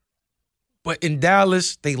 But in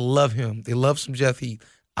Dallas, they love him. They love some Jeff Heath.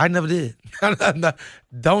 I never did.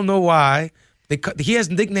 Don't know why. He has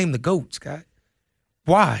nicknamed the GOAT, Scott.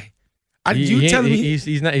 Why? He's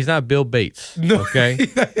not Bill Bates. No. Okay,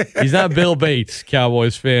 he's not Bill Bates.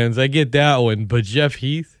 Cowboys fans, I get that one, but Jeff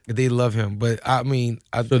Heath, they love him. But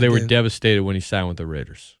so they were devastated when he signed with the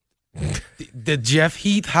Raiders. The Jeff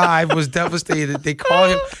Heath hive was devastated. They call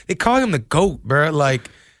him the GOAT, bro. I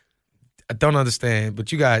don't understand, but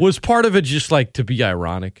was part of it just to be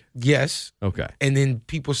ironic? Yes. Okay. And then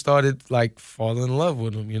people started falling in love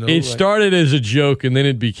with him. It started as a joke, and then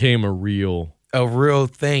it became a real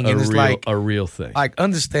thing. And it's a real thing.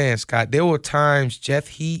 Understand, Scott, there were times Jeff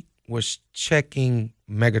Heath was checking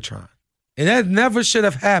Megatron. And that never should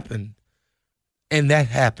have happened. And that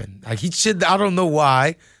happened. He should, I don't know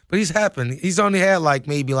why, but he's happened. He's only had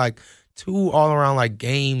maybe 2 all-around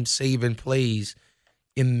game-saving plays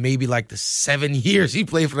in maybe the 7 years he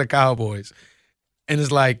played for the Cowboys. And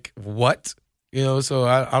it's what? So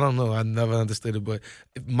I don't know. I never understood it. But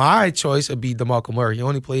my choice would be DeMarco Murray. He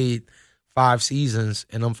only played 5 seasons,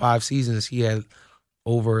 and them 5 seasons he had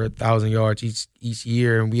over 1,000 yards each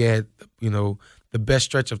year, and we had the best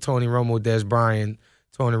stretch of Tony Romo, Des Bryant,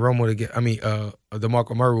 Tony Romo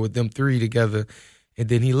DeMarco Murray with them 3 together, and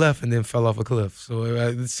then he left and then fell off a cliff. So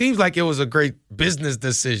it seems like it was a great business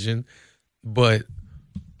decision, but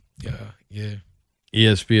yeah.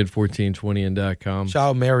 ESPN 1420and.com. Shout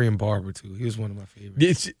out Marion Barber too. He was one of my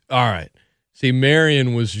favorites. All right. See,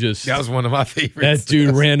 Marion was just... That was one of my favorites. That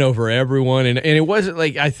dude ran over everyone, and it wasn't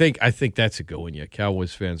I think that's a good one. Yeah,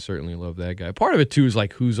 Cowboys fans certainly love that guy. Part of it, too, is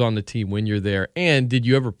who's on the team when you're there, and did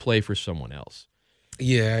you ever play for someone else?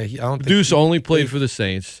 Yeah, I don't think... Deuce only played for the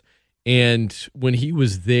Saints, and when he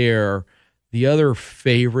was there, the other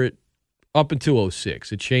favorite up until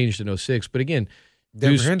 06. It changed in 06. But again,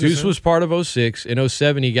 Denver Deuce was part of 06. In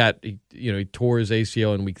 07, he tore his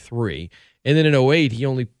ACL in week 3. And then in 08, he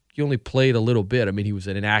only played a little bit. I mean, he was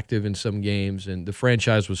inactive in some games, and the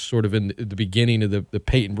franchise was sort of in the beginning of the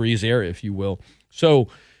Peyton Breeze era, if you will. So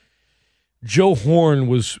Joe Horn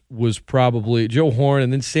was probably Joe Horn,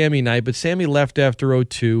 and then Sammy Knight. But Sammy left after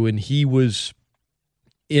 02, and he was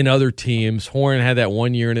in other teams. Horn had that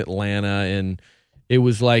 1 year in Atlanta, and it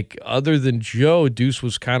was like, other than Joe, Deuce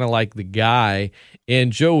was kind of like the guy,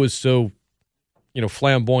 and Joe was so,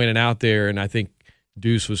 flamboyant and out there, and I think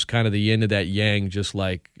Deuce was kind of the yin of that yang, just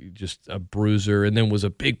a bruiser, and then was a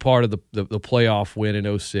big part of the playoff win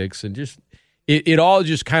in 06, and just it all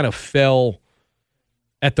just kind of fell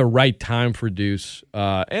at the right time for Deuce,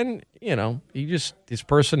 and his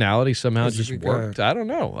personality somehow just worked. I don't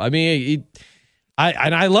know. I mean,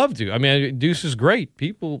 I love Deuce. I mean, Deuce is great.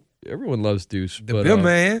 Everyone loves Deuce. The Bill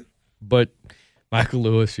man. But Michael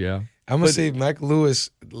Lewis, yeah. I'm going to say Michael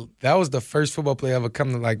Lewis, that was the first football player ever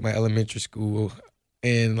come to, my elementary school.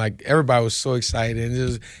 And, everybody was so excited.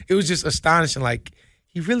 And it was just astonishing.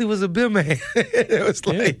 He really was a Bill man. It was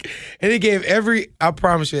and he gave I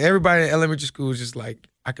promise you, everybody in elementary school was just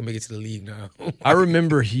I can make it to the league now. I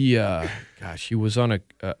remember he was on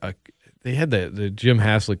they had the Jim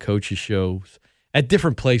Haslett coaches shows at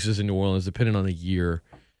different places in New Orleans, depending on the year.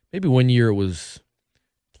 Maybe one year it was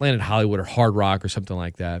Planet Hollywood or Hard Rock or something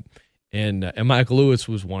like that. And Michael Lewis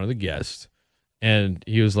was one of the guests. And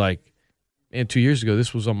he was like, man, 2 years ago,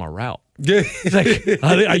 this was on my route. He's like,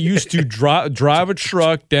 I used to drive a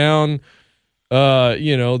truck down, North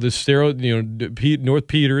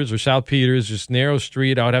Peters or South Peters, just narrow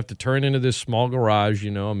street. I would have to turn into this small garage,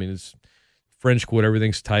 it's French Quarter,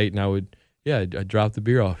 everything's tight. And I'd drop the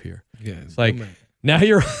beer off here. Yeah, it's like, now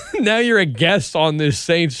you're a guest on this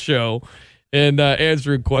Saints show and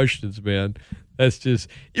answering questions, man. That's just,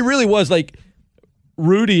 it really was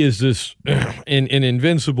Rudy is this in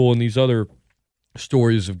Invincible and these other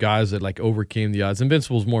stories of guys that overcame the odds.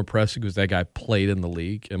 Invincible is more impressive because that guy played in the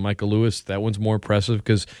league, and Michael Lewis, that one's more impressive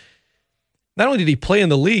because not only did he play in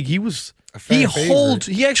the league, he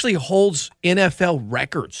actually holds NFL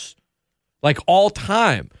records all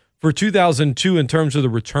time for 2002 in terms of the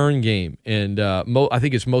return game, and I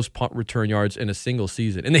think it's most punt return yards in a single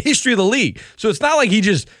season in the history of the league. So it's not like he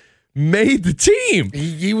just made the team.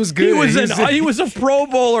 He was good. He was a Pro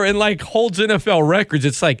Bowler and holds NFL records.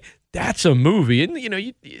 It's that's a movie. And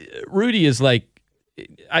Rudy is I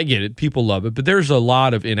get it, people love it, but there's a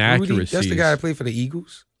lot of inaccuracies. Rudy, that's the guy that played for the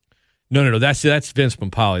Eagles? No. That's Vince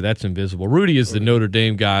Pompali. That's Invisible. Rudy is the Notre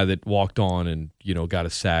Dame guy that walked on and got a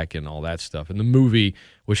sack and all that stuff. And the movie,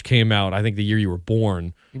 which came out, I think the year you were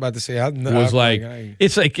born, I'm about to say,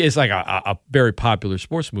 it's a very popular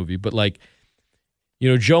sports movie. But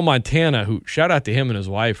Joe Montana, who shout out to him and his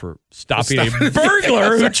wife for stopping a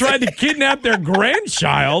burglar who tried to kidnap their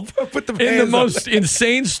grandchild in the most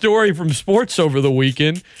insane story from sports over the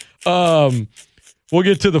weekend. We'll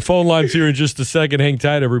get to the phone lines here in just a second. Hang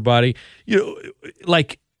tight, everybody. Joe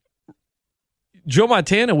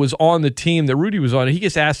Montana was on the team that Rudy was on, and he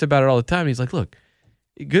gets asked about it all the time. He's like, look,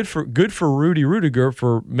 good for Rudy Rudiger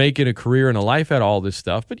for making a career and a life out of all this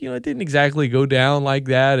stuff, but it didn't exactly go down like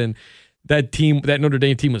that. And that Notre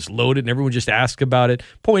Dame team was loaded, and everyone just asked about it.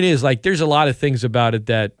 Point is, there's a lot of things about it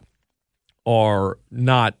that are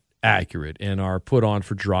not accurate and are put on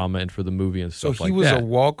for drama and for the movie and stuff like that. So he was a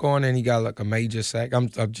walk-on and he got a major sack? I'm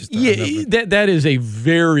just that is a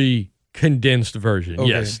very condensed version. Okay.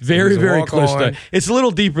 Yes, very, very close to it. It's a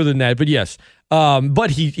little deeper than that, but yes.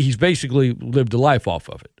 But he's basically lived a life off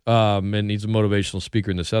of it. And he's a motivational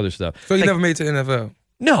speaker and this other stuff. So he never made it to the NFL?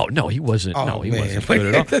 No, he wasn't. He wasn't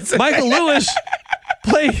good at all. Michael Lewis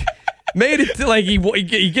made it to he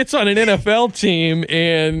gets on an NFL team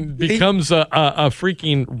and becomes a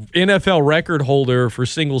freaking NFL record holder for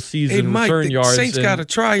single season return yards. Saints got a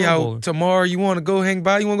tryout tomorrow. You want to go hang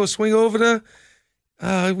by? You want to go swing over there?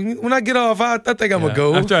 When I get off, I think I'm gonna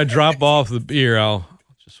go. After I drop off the beer, I'll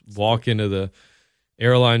just walk into the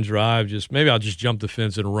airline drive. Maybe I'll just jump the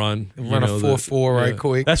fence and run. Run a 4.4 right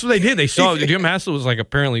quick. That's what they did. They saw Jim Haslett was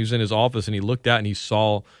apparently he was in his office and he looked out and he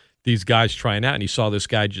saw these guys trying out and he saw this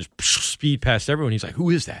guy just speed past everyone. He's like,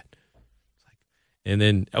 "Who is that?" And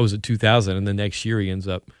then that was in 2000. And the next year he ends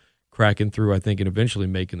up cracking through, I think, and eventually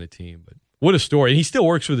making the team. But what a story! And he still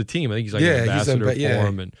works for the team. I think he's an ambassador for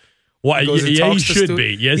them. And he should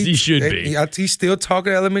be. Yes, he should be. He's still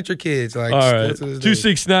talking to elementary kids. All right,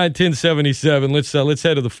 269-1077. Let's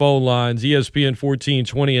head to the phone lines. ESPN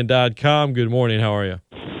 1420 and .com. Good morning. How are you?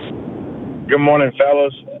 Good morning,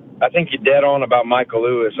 fellas. I think you're dead on about Michael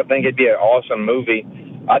Lewis. I think it'd be an awesome movie.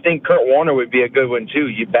 I think Kurt Warner would be a good one too.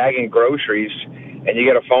 You bagging groceries, and you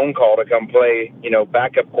get a phone call to come play,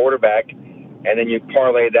 backup quarterback, and then you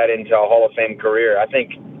parlay that into a Hall of Fame career. I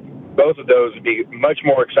think both of those would be much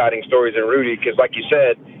more exciting stories than Rudy, because like you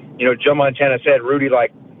said, Joe Montana said Rudy,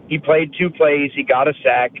 he played 2 plays, he got a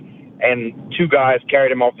sack, and 2 guys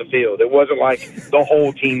carried him off the field. It wasn't like the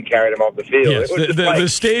whole team carried him off the field. Yes, the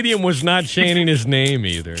stadium was not chanting his name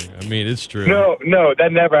either. I mean, it's true. No,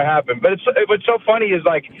 that never happened. But what's so funny is,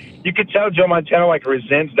 you could tell Joe Montana,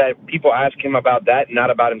 resents that people ask him about that and not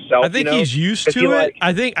about himself. I think he's used to it.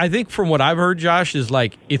 I think from what I've heard, Josh, is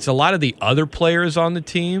it's a lot of the other players on the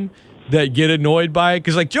team that get annoyed by it,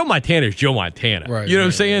 because Joe Montana is Joe Montana. Right, you know what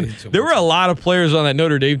I'm saying? There were a lot of players on that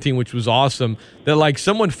Notre Dame team, which was awesome, that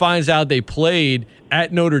someone finds out they played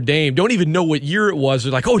at Notre Dame, don't even know what year it was.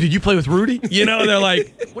 They're like, oh, did you play with Rudy? They're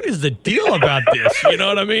like, what is the deal about this? You know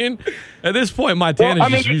what I mean? At this point, Montana's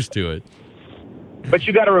just used to it. But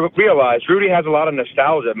you got to realize, Rudy has a lot of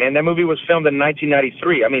nostalgia, man. That movie was filmed in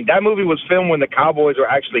 1993. I mean, that movie was filmed when the Cowboys were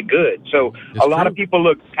actually good. So a lot of people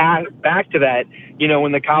look back to that,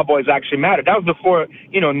 when the Cowboys actually mattered. That was before,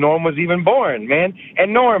 Norm was even born, man.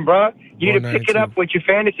 And Norm, bro, you need to pick it up with your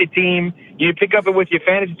fantasy team. You need to pick up it with your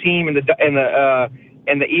fantasy team in the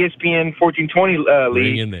ESPN 1420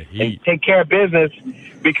 league, and take care of business,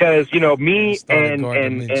 because me and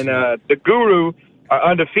the Guru are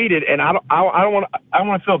undefeated, and I don't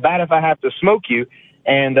want to feel bad if I have to smoke you.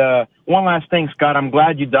 And one last thing, Scott, I'm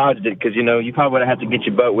glad you dodged it, because you probably would have had to get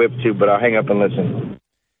your butt whipped too. But I'll hang up and listen.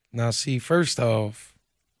 Now, see, first off,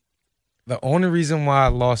 the only reason why I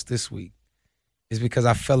lost this week is because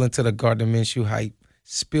I fell into the Gardner Minshew hype,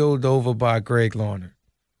 spilled over by Greg Larner.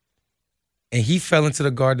 And he fell into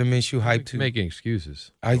the Gardner Minshew hype too. Making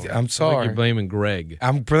excuses. I'm sorry. You're blaming Greg.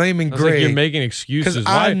 I'm blaming Greg. Like you're making excuses.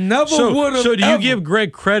 I never would have. So do you give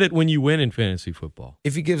Greg credit when you win in fantasy football?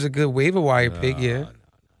 If he gives a good waiver wire pick, yeah.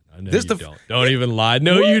 No, you don't. Don't even lie.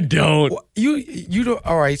 No, what? You don't. You don't.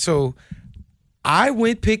 All right, so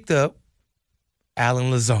I picked up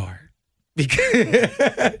Alan Lazard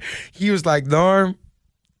because he was like, Norm,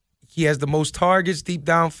 he has the most targets deep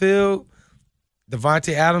downfield.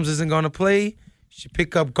 Devontae Adams isn't going to play. You should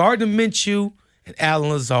pick up Gardner Minshew and Alan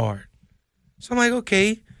Lazard. So I'm like,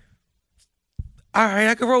 okay. All right,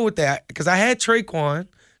 I can roll with that. Because I had Traquan.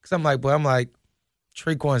 Because I'm like,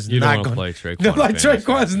 Traquan's not going to play Traquan.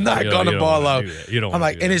 Traquan's not going to ball out. I'm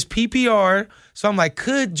like, and it's PPR. So I'm like,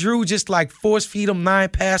 could Drew just force feed him 9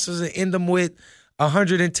 passes and end them with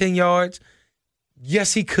 110 yards?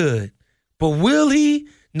 Yes, he could. But will he?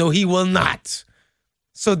 No, he will not.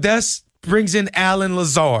 So that's brings in Alan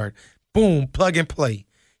Lazard. Boom, plug and play.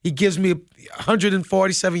 He gives me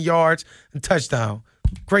 147 yards and touchdown.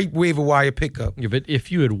 Great waiver wire pickup. Yeah, but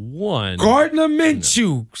if you had won. Gardner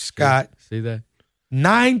Minshew, Scott. See that?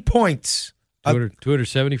 9 points.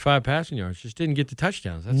 275 passing yards. Just didn't get the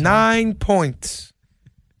touchdowns. That's 9 points.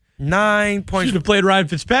 9 points. Should have played Ryan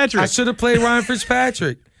Fitzpatrick. I should have played Ryan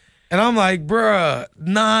Fitzpatrick. And I'm like, bruh,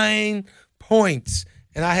 9 points.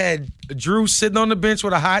 And I had Drew sitting on the bench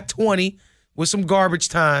with a hot 20 with some garbage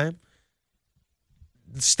time,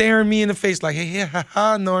 staring me in the face like, hey,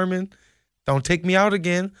 ha, Norman, don't take me out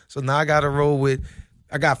again. So now I got to roll with,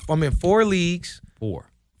 I'm in 4 leagues. Four.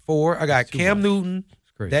 I got Cam Newton,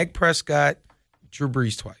 Dak Prescott, Drew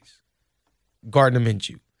Brees twice, Gardner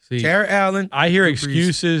Minshew, Jared Allen. I hear Drew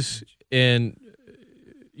excuses and,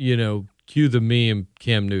 cue the meme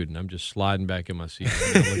Cam Newton. I'm just sliding back in my seat.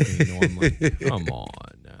 I'm like, come on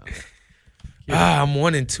now. I'm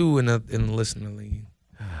 1-2 in the listener league.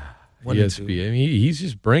 1-2. I mean, he's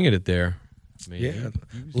just bringing it there. I mean, yeah.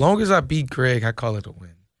 As long as I beat Greg, I call it a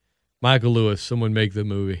win. Michael Lewis, someone make the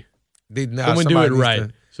movie. Someone do it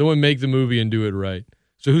right. Someone make the movie and do it right.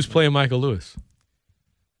 So who's playing Michael Lewis?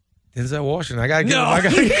 Denzel Washington. I gotta get him.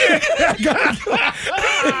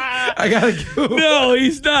 I gotta give him. No,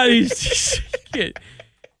 he's not. He's just,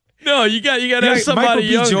 no, you got to have somebody Michael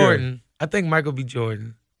younger. Jordan. I think Michael B.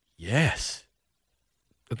 Jordan. Yes.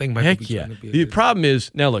 I think Michael B. Jordan. The problem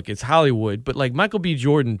is, now look, it's Hollywood, but Michael B.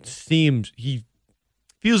 Jordan he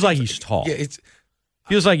feels like he's tall. Yeah,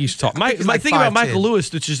 feels like he's tall. My thing about Michael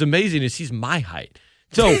Lewis, which is amazing, is he's my height.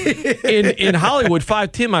 So in Hollywood,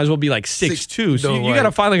 5'10" might as well be 6'2". So you got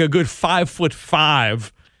to find a good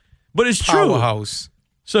 5'5". But it's powerhouse.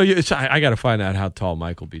 True. So I got to find out how tall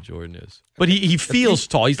Michael B. Jordan is. But he feels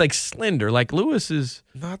tall. He's slender. Lewis is.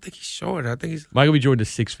 No, I think he's short. I think he's. Michael B. Jordan is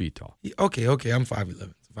 6 feet tall. Okay. I'm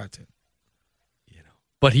 5'11", 5'10".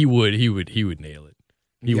 But he would nail it.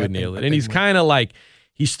 He would nail it. And he's kind of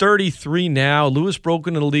he's 33 now. Lewis broke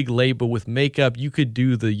into the league late, but with makeup, you could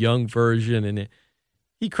do the young version, and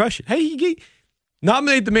he crushed it. Hey,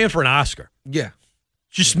 Nominate the man for an Oscar. Yeah.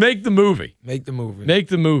 Just make the movie. Make the movie. Make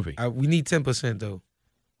the movie. We need 10% though.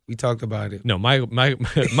 We talked about it. No, Michael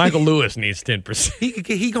Lewis needs 10%.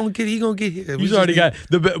 He gonna get here. He's already got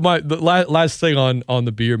the last thing on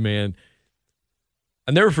the beer, man.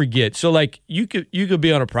 I never forget. So like you could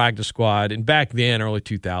be on a practice squad, and back then, early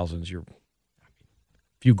 2000s, you're a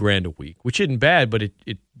few grand a week, which isn't bad, but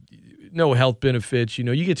it no health benefits. You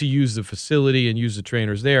know, you get to use the facility and use the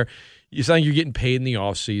trainers there. It's like you're getting paid in the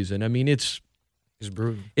off season. I mean, it's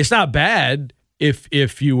brutal. It's not bad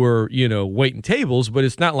if you were, waiting tables, but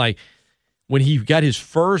it's not like when he got his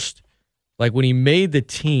first, like when he made the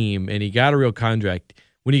team and he got a real contract,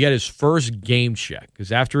 when he got his first game check,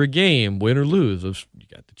 because after a game, win or lose, you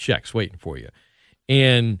got the checks waiting for you.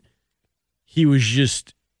 And he was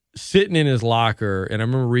just sitting in his locker, and I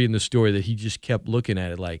remember reading the story that he just kept looking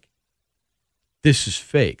at it like, this is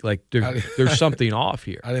fake. Like there's something off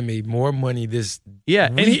here. I done made more money this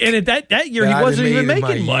and at that year he wasn't even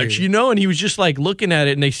making much, and he was just like looking at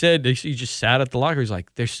it, and he just sat at the locker. He's like,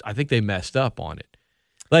 I think they messed up on it.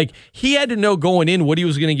 Like he had to know going in what he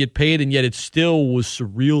was going to get paid, and yet it still was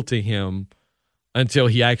surreal to him until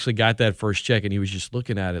he actually got that first check, and he was just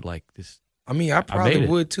looking at it like this. I mean, I probably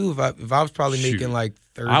would too if I was probably making like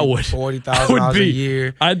 $40,000 a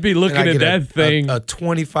year. I'd be looking at that thing. A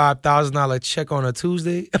 $25,000 check on a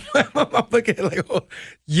Tuesday. I'm looking at like, oh,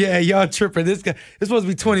 yeah, y'all tripping. This guy, it's supposed to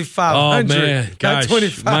be $2,500. Oh man, gosh,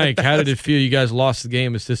 $25,000. Mike, how did it feel? You guys lost the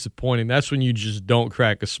game. It's disappointing. That's when you just don't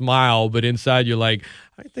crack a smile, but inside you're like,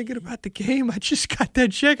 I'm thinking about the game. I just got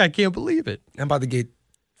that check. I can't believe it. I'm about to get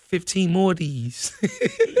 15 more of these.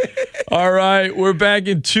 All right, we're back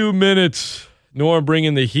in 2 minutes. Norm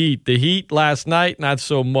bringing the heat. The heat last night, not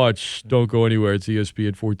so much. Don't go anywhere. It's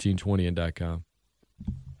ESPN 1420 and .com.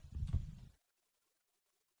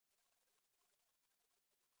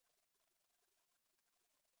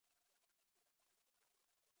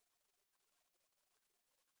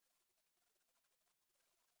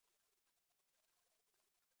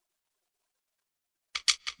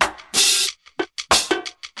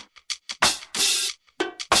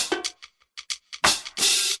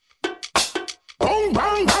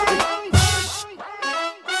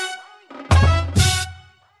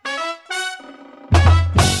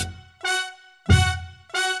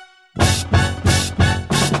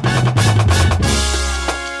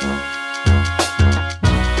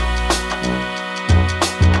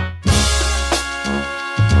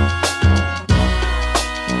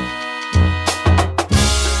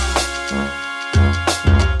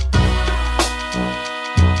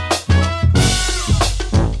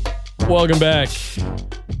 Welcome back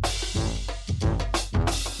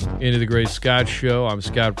into the Great Scott Show. I'm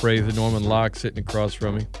Scott Prather, Norman Locke sitting across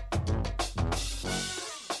from me.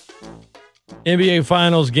 NBA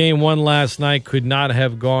Finals Game 1 last night could not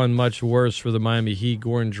have gone much worse for the Miami Heat.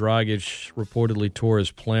 Goran Dragic reportedly tore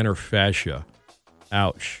his plantar fascia.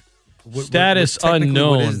 Ouch. Status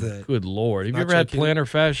unknown. What is that? Good Lord. Have you ever had plantar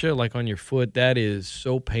fascia like on your foot? That is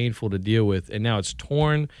so painful to deal with. And now it's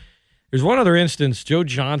torn. There's one other instance. Joe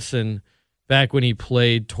Johnson, back when he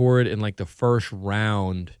played, tore it in like the first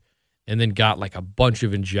round and then got like a bunch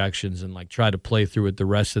of injections and like tried to play through it the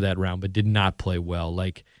rest of that round, but did not play well.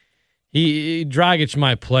 Like Dragic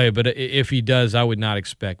might play, but if he does, I would not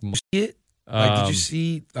expect much. Did you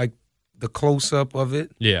see like the close up of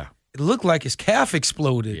it? Yeah. It looked like his calf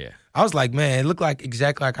exploded. Yeah. I was like, man, it looked like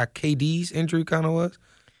exactly like how KD's injury kind of was.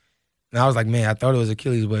 And I was like, man, I thought it was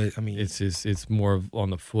Achilles, but I mean, it's more on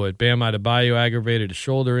the foot. Bam Adebayo aggravated a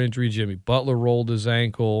shoulder injury. Jimmy Butler rolled his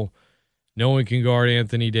ankle. No one can guard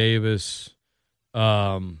Anthony Davis.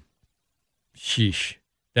 Sheesh.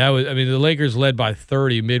 The Lakers led by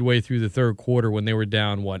 30 midway through the third quarter when they were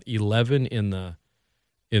down 11 in the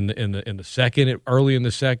second, early in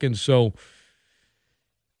the second. So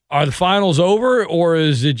are the finals over, or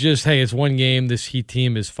is it just, hey, it's one game, this Heat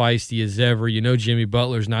team is feisty as ever, Jimmy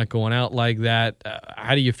Butler's not going out like that?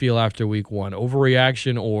 How do you feel after week one?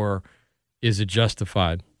 Overreaction, or is it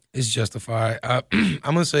justified? It's justified. I'm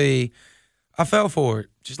going to say I fell for it,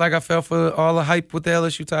 just like I fell for all the hype with the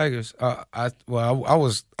LSU Tigers. I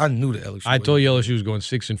knew the LSU. I told you LSU was going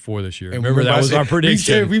 6-4 this year. Remember that was our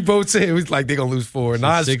prediction. We both said it was like they're going to lose 4.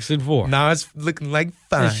 Now 6-4. Now it's looking like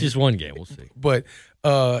fine. It's just one game. We'll see. But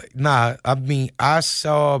I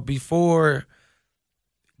saw before,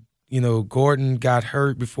 Gordon got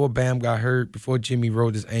hurt, before Bam got hurt, before Jimmy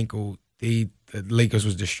rolled his ankle, the Lakers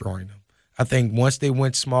was destroying them. I think once they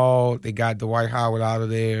went small, they got Dwight Howard out of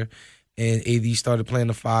there, and AD started playing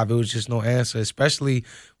the 5. It was just no answer, especially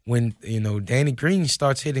when, Danny Green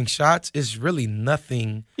starts hitting shots, it's really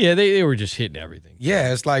nothing. Yeah, they were just hitting everything.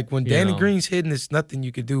 Yeah, it's like when Danny Green's hitting, it's nothing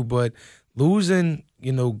you could do. But losing,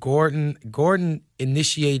 Gordon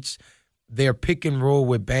initiates their pick and roll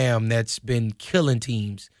with Bam that's been killing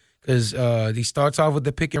teams. Because he starts off with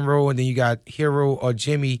the pick and roll, and then you got Hero or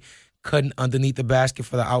Jimmy cutting underneath the basket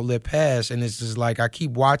for the outlet pass. And it's just like I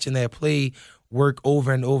keep watching that play work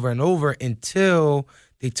over and over and over until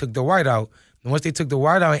they took the white out. And once they took the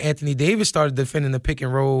white out and Anthony Davis started defending the pick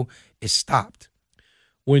and roll, it stopped.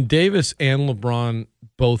 When Davis and LeBron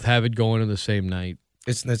both have it going on the same night,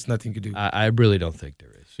 it's nothing you can do. I really don't think there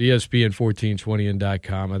is.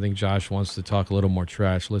 ESPN1420and.com. I think Josh wants to talk a little more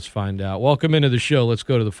trash. Let's find out. Welcome into the show. Let's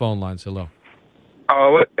go to the phone lines. Hello.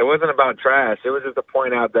 Oh, it wasn't about trash. It was just to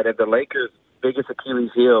point out that if the Lakers' biggest Achilles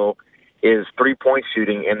heel is three-point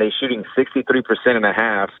shooting and they're shooting 63% in a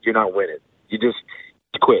half, you're not winning. You just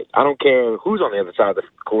quit. I don't care who's on the other side of the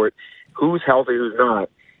court, who's healthy, who's not.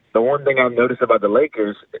 The one thing I've noticed about the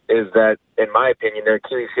Lakers is that, in my opinion, their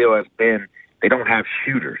Achilles heel has been they don't have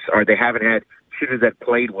shooters, or they haven't had shooters that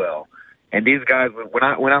played well. And these guys, when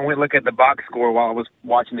I went look at the box score while I was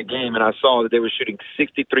watching the game, and I saw that they were shooting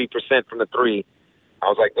 63% from the three, I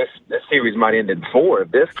was like, this series might end in 4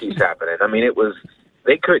 if this keeps happening. I mean,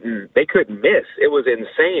 they couldn't miss. It was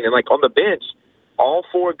insane. And like on the bench, all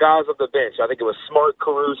 4 guys on the bench, I think it was Smart,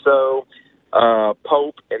 Caruso,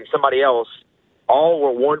 Pope, and somebody else, all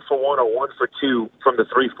were 1 for 1 or 1 for 2 from the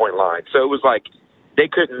 3-point line. So it was like they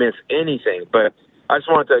couldn't miss anything. But I just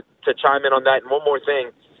wanted to chime in on that. And one more thing,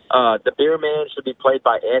 the beer man should be played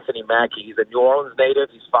by Anthony Mackie. He's a New Orleans native.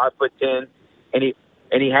 He's 5'10", and he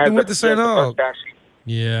has. He went to St. Aug.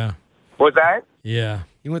 Yeah. What's that? Yeah.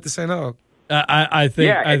 He went to St. Aug. I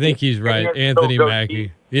think he's right, Anthony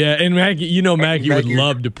Mackie. Yeah, and Mackie, Mackie would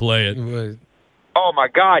love to play it. Oh my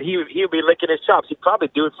God, he would be licking his chops. He'd probably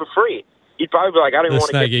do it for free. He'd probably be like, I don't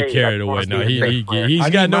want to get paid. Carried away. No, he's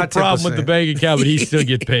got no problem with the bank account, but he still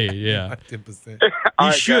get paid. Yeah, 10%.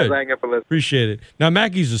 He should. Guys, appreciate it. Now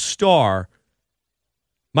Mackie's a star.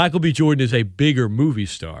 Michael B. Jordan is a bigger movie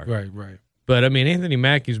star. Right. But I mean, Anthony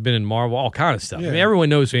Mackie's been in Marvel, all kind of stuff. Yeah. I mean, everyone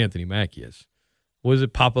knows who Anthony Mackie is. Was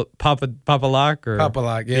it Papa Lock or Papa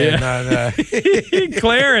Lock? Yeah. No.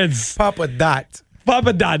 Clarence. Papa Dot.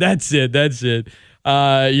 That's it.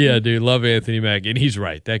 Yeah, dude, love Anthony Mackie, and he's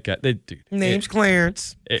right. That guy, dude. Name's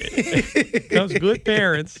Clarence. Comes good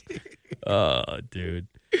parents. Dude,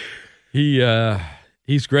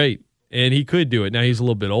 he's great, and he could do it. Now he's a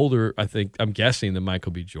little bit older. I'm guessing than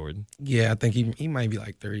Michael B. Jordan. Yeah, I think he might be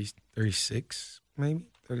like 30, 36, maybe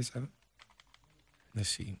 37. Let's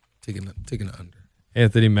see, taking the under.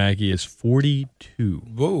 Anthony Mackie is 42.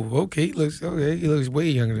 Whoa, okay, he looks way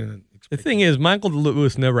younger than. The thing is, Michael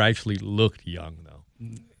Lewis never actually looked young, though.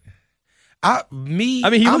 He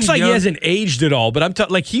looks like he hasn't aged at all. But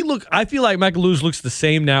I feel like Michael Lewis looks the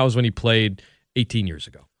same now as when he played 18 years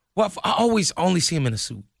ago. Well, I always only see him in a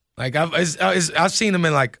suit. Like I've seen him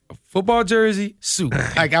in like a football jersey, suit.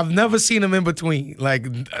 Like I've never seen him in between. Like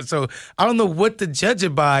so, I don't know what to judge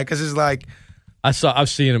it by because it's like. I've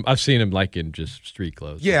seen him like in just street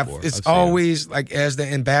clothes. Yeah, before. It's always like as the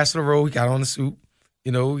ambassador role, he got on the suit. He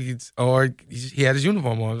had his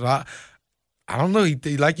uniform on. So I don't know. He,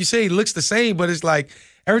 like you say, he looks the same, but it's like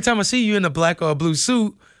every time I see you in a black or a blue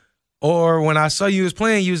suit, or when I saw you was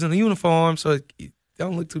playing using the uniform, so it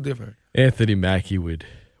don't look too different. Anthony Mackie would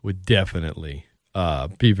definitely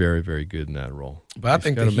be very, very good in that role. But I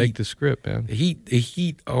think got to make the script, man. The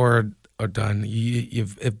Heat are done.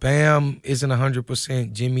 If Bam isn't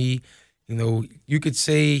 100%, Jimmy, you could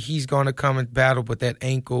say he's going to come and battle, but that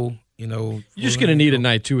ankle. You're just going to need a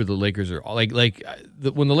night, too, where the Lakers are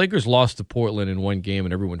when the Lakers lost to Portland in one game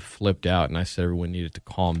and everyone flipped out and I said everyone needed to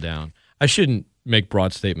calm down. I shouldn't make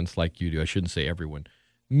broad statements like you do. I shouldn't say everyone.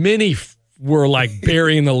 Many were like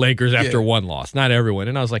burying the Lakers after one loss. Not everyone.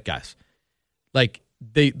 And I was like, guys, like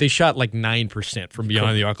they shot like 9% from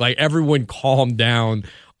beyond the arc. Like everyone calmed down.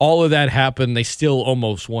 All of that happened. They still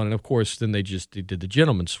almost won. And, of course, then they did the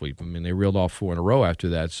gentleman's sweep. I mean, they reeled off 4 in a row after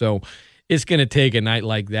that. So it's going to take a night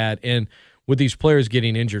like that. And with these players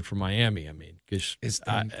getting injured for Miami, I mean, because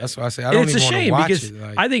that's what I say. I don't even want to watch it.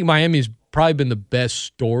 Like, I think Miami's probably been the best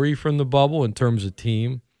story from the bubble in terms of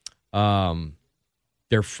team.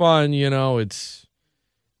 They're fun,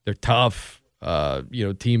 they're tough,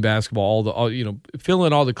 team basketball, fill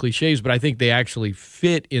in all the cliches, but I think they actually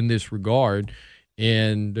fit in this regard.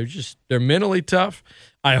 And they're mentally tough.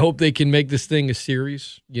 I hope they can make this thing a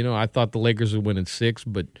series. I thought the Lakers would win in 6,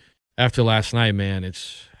 but after last night, man,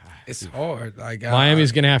 it's It's hard. Like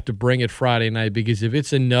Miami's going to have to bring it Friday night because if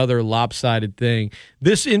it's another lopsided thing,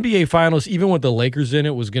 this NBA Finals, even with the Lakers in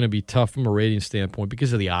it, was going to be tough from a rating standpoint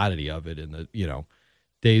because of the oddity of it and the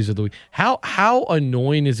days of the week. How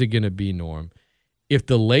annoying is it going to be, Norm, if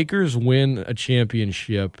the Lakers win a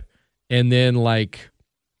championship and then like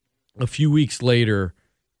a few weeks later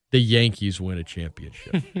the Yankees win a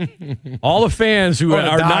championship? All the fans who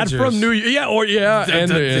are not from New York,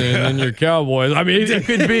 and then your Cowboys. I mean, it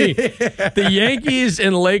could be the Yankees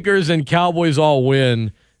and Lakers and Cowboys all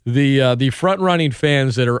win. The front-running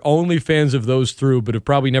fans that are only fans of those three, but have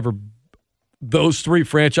probably never those three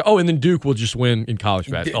franchise. Oh, and then Duke will just win in college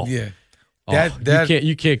basketball.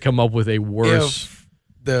 You can't come up with a worse. If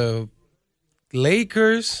the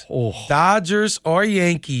Lakers, Dodgers, or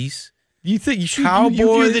Yankees. You think you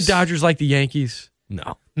view the Dodgers like the Yankees?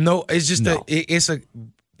 No, it's just the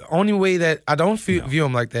only way that I don't view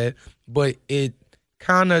them like that. But it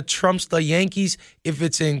kind of trumps the Yankees if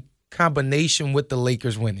it's in combination with the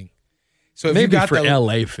Lakers winning. So if maybe you got for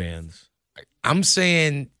LA fans, I'm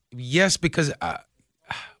saying yes because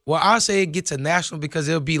I'll say it gets a national because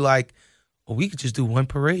it'll be like, we could just do one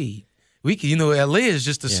parade. We could, LA is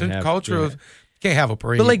just the culture of. Can't have a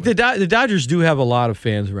parade. But like the Dodgers do have a lot of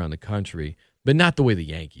fans around the country, but not the way the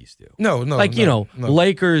Yankees do. No.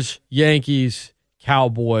 Lakers, Yankees,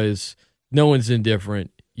 Cowboys, no one's indifferent.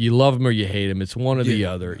 You love them or you hate them. It's one or the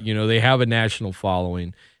other. They have a national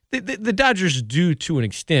following. The Dodgers do to an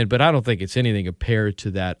extent, but I don't think it's anything compared to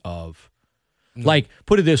that of, like,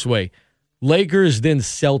 put it this way, Lakers, then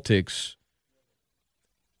Celtics,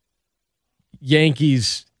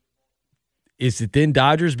 Yankees. Is it then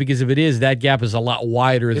Dodgers? Because if it is, that gap is a lot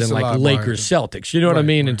wider than like Lakers, Celtics. You know what I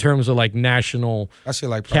mean? Right. In terms of like national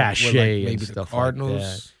cachet and stuff the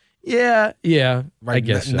Cardinals. Like that. Yeah. Right, I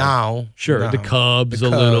guess so. Now. Sure, the Cubs a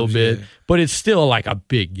little bit. But it's still like a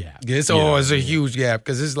big gap. It's a huge gap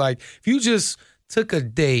because it's like if you just took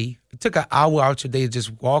an hour out your day to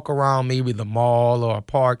just walk around maybe the mall or a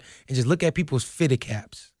park and just look at people's fitted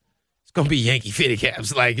caps. Gonna be Yankee fitted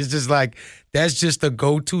caps. Like it's just like that's just the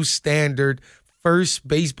go-to standard first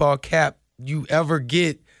baseball cap you ever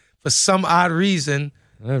get for some odd reason.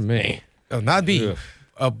 Not me. Not me.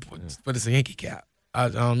 But it's a Yankee cap. I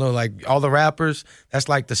don't know. Like all the rappers, that's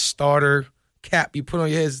like the starter cap you put on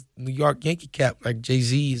your head is New York Yankee cap. Like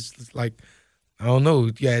Jay-Z is like I don't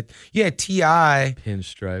know. You had T.I.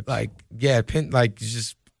 pinstripes.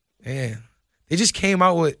 They just came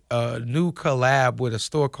out with a new collab with a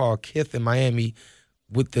store called Kith in Miami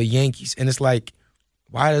with the Yankees. And it's like,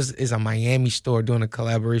 why is a Miami store doing a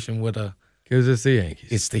collaboration with a... Because it's the Yankees.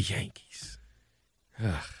 It's the Yankees.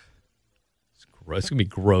 It's gross. It's going to be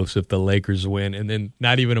gross if the Lakers win and then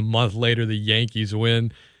not even a month later the Yankees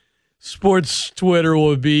win. Sports Twitter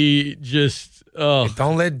will be just...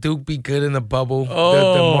 Don't let Duke be good in the bubble, the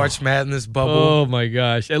March Madness bubble. Oh, my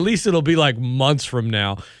gosh. At least it'll be like months from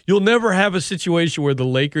now. You'll never have a situation where the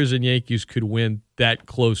Lakers and Yankees could win that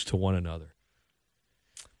close to one another.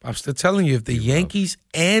 I'm still telling you, if the Yankees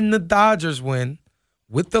and the Dodgers win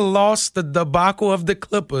with the loss, the debacle of the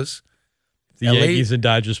Clippers. The Yankees and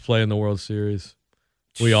Dodgers play in the World Series.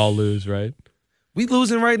 We all lose, right? We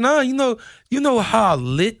losing right now. You know how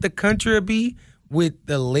lit the country will be with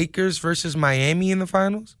the Lakers versus Miami in the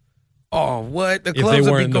finals? Oh, what? The clubs if they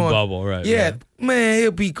will weren't be going, in the bubble, right? Yeah, man,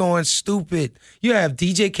 it'll be going stupid. You have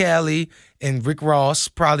DJ Khaled and Rick Ross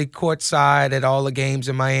probably courtside at all the games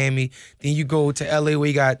in Miami. Then you go to LA where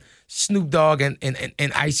you got Snoop Dogg and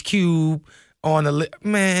Ice Cube on the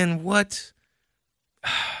man, what?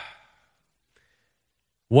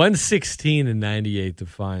 116-98 the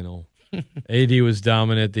final. AD was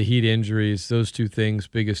dominant. The Heat injuries, those two things,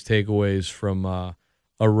 biggest takeaways from a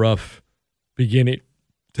rough beginning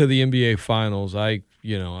to the NBA Finals. The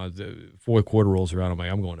fourth quarter rolls around. I'm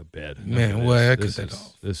like, I'm going to bed. Man, I cut that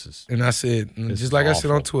off. And I said, just like awful. I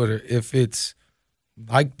said on Twitter, if it's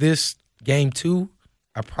like this game 2,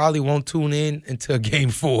 I probably won't tune in until game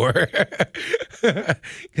 4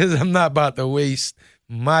 because I'm not about to waste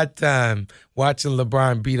my time watching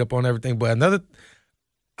LeBron beat up on everything. But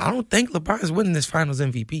I don't think LeBron's winning this Finals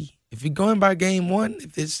MVP. If you're going by game 1,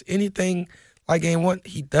 if it's anything like game 1,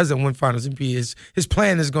 he doesn't win Finals MVP. His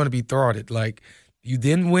plan is going to be thwarted. Like, you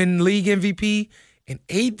didn't win league MVP, and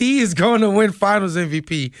AD is going to win Finals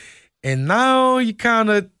MVP. And now you kind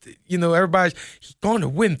of, he's going to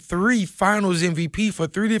win 3 Finals MVP for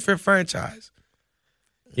 3 different franchises.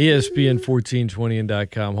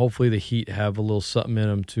 ESPN1420.com. Hopefully the Heat have a little something in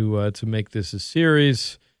them to make this a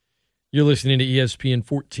series. You're listening to ESPN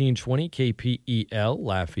 1420 KPEL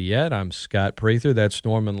Lafayette. I'm Scott Prather. That's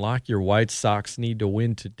Norman Locke. Your White Sox need to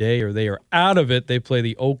win today or they are out of it. They play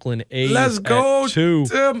the Oakland A's. Let's go, at 2.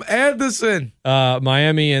 Tim Anderson.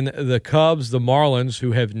 Miami and the Cubs, the Marlins,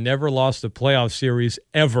 who have never lost a playoff series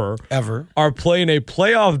ever, are playing a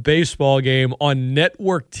playoff baseball game on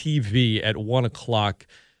network TV at 1 o'clock.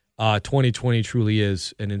 2020 truly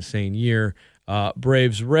is an insane year.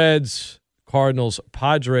 Braves, Reds, Cardinals,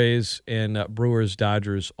 Padres, and Brewers,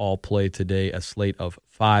 Dodgers all play today. A slate of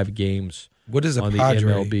 5 games. What is a on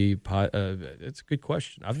Padre? the MLB? It's a good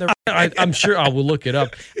question. I've never. I'm sure I will look it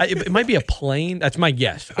up. It might be a plane. That's my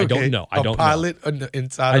guess. I don't know. I don't know. A pilot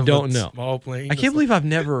inside of a small plane. I can't believe I've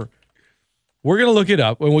never. We're gonna look it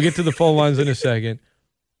up when we'll get to the phone lines in a second.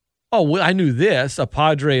 Oh, well, I knew this. A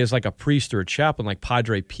Padre is like a priest or a chaplain, like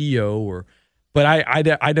Padre Pio, but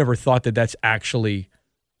I never thought that that's actually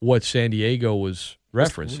what San Diego was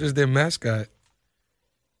referencing. What is their mascot?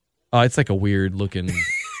 It's like a weird looking.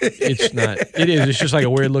 It's not. It is. It's just like a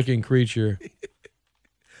weird looking creature.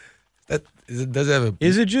 Does it have a?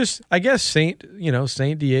 Is it just? I guess Saint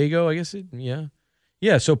Diego. I guess it.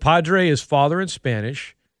 Yeah. So Padre is father in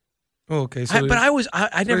Spanish. Oh, okay. So I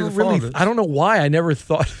never really. Fathers. I don't know why I never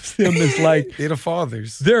thought of them as like they're the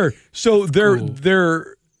fathers. They're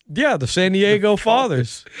the San Diego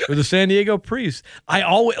fathers or the San Diego priests.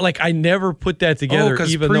 I never put that together,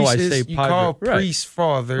 even though I say Padre. You call priest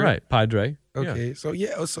father. Right, Padre. Okay,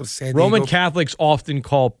 yeah. So San Diego. Roman Catholics often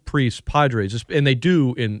call priests Padres, and they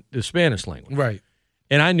do in the Spanish language. Right.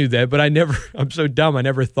 And I knew that, but I'm so dumb, I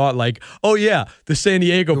never thought like, oh yeah, the San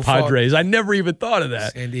Diego Padres. I never even thought of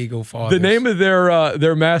that. San Diego Fathers. The name of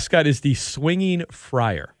their mascot is the Swinging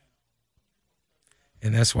Friar.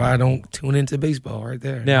 And that's why I don't tune into baseball right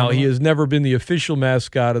there. Now, he has never been the official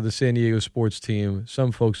mascot of the San Diego sports team.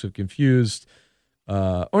 Some folks have confused.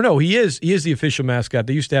 He is the official mascot.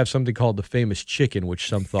 They used to have something called the Famous Chicken, which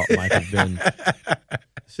some thought might have been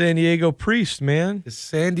San Diego priest, man. The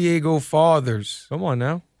San Diego Fathers. Come on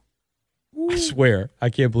now. Ooh. I swear. I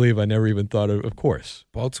can't believe I never even thought of course.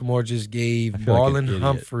 Baltimore just gave Marlon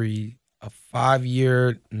Humphrey a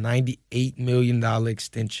 5-year, $98 million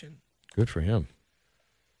extension. Good for him.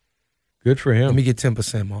 Good for him. Let me get 10%,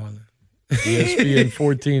 Marlon. ESPN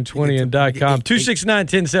 1420 and .com.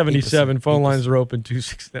 269-1077. Phone lines are open.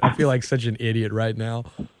 269. I feel like such an idiot right now.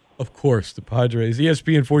 Of course, the Padres.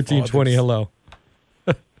 ESPN 1420. Hello.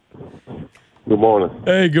 Good morning.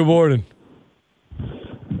 Hey, good morning.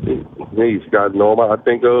 Hey, Scott Norman. I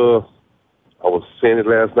think I was saying it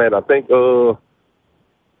last night. I think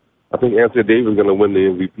Anthony Davis is going to win the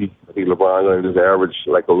MVP. I think LeBron going to just average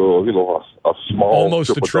like a little, a small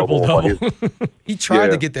almost a triple-double. He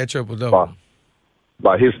tried to get that triple-double.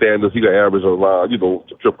 By his standards, he got average around,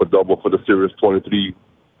 triple-double for the series, 23,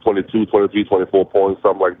 22, 23, 24 points,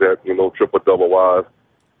 something like that, triple-double-wise.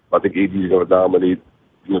 I think AD is going to dominate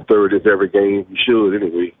in the 30s every game. He should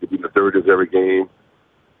anyway. He'll be in the 30s every game,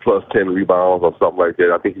 plus 10 rebounds or something like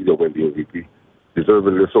that. I think he's going to win the MVP.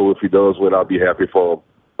 Deservedly so. If he does win, I'll be happy for him.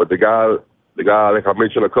 But the guy, like I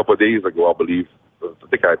mentioned a couple of days ago, I believe, I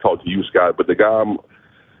think I talked to you, Scott, but the guy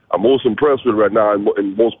I'm most impressed with right now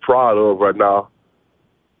and most proud of right now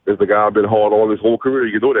is the guy I've been hard on his whole career.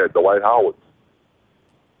 You know that, Dwight Howard.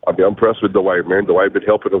 I've been impressed with Dwight, man. Dwight been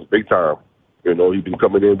helping us big time. He's been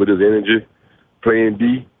coming in with his energy, playing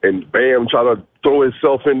D, and bam, trying to throw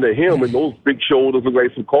himself into him, and those big shoulders look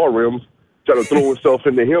like some car rims, trying to throw himself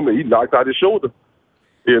into him, and he knocked out his shoulder.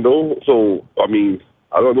 So, I mean,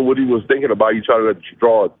 I don't know what he was thinking about. He tried to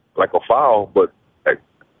draw like a foul, but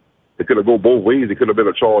it could have gone both ways. It could have been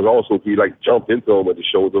a charge also if he jumped into him at the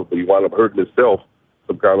shoulder, but he wound up hurting himself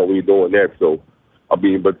some kind of way doing that. So, I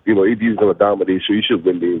mean, but AD is going to dominate, so he should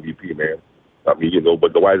win the MVP, man. I mean,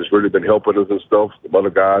 but Dwight has really been helping us and stuff. The other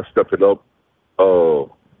guys stepping up.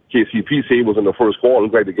 KCP say was in the first quarter.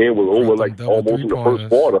 It looked like the game was over almost in the first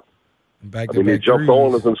quarter. They jumped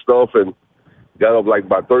on us and stuff and got up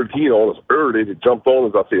by 13 on us early. They jumped on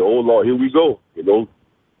us. I said, oh, Lord, here we go.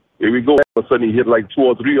 Here we go. All of a sudden, he hit 2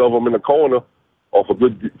 or 3 of them in the corner off a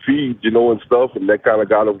good feed, and stuff, and that kind of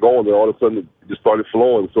got us going. And all of a sudden, it just started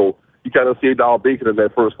flowing. So he kind of saved our bacon in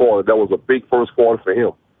that first quarter. That was a big first quarter for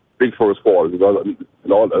him. Big first quarter. And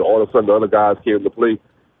all of a sudden, the other guys came to play.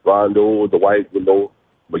 Rondo, Dwight,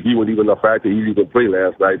 McGee wasn't even a factor. He didn't even play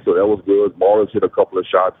last night, so that was good. Marlins hit a couple of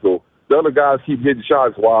shots. So the other guys keep hitting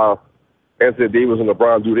shots while Anthony Davis and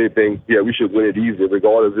LeBron do their thing. Yeah, we should win it easy,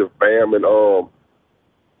 regardless if Bam and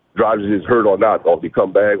Rodgers is hurt or not, or if they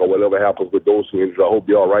come back or whatever happens with those two injuries. I hope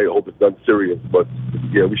they're all right. I hope it's nothing serious. But,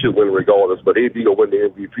 yeah, we should win regardless. But AD will win the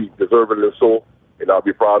MVP, deservedly so. And I'll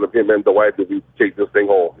be proud of him and the wife if we take this thing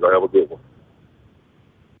home. Y'all have a good one.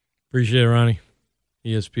 Appreciate it, Ronnie.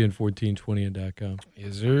 ESPN1420.com.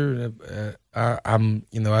 Yes, sir.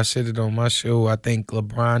 I said it on my show. I think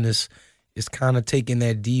LeBron is kind of taking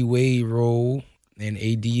that D Wade role, and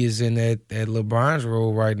AD is in that LeBron's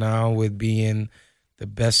role right now with being the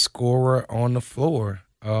best scorer on the floor.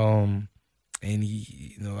 And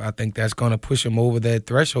I think that's going to push him over that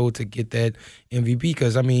threshold to get that MVP.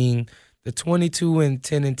 Because the 22 and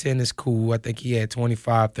 10 and 10 is cool. I think he had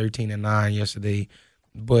 25, 13 and 9 yesterday.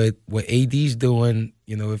 But what AD's doing,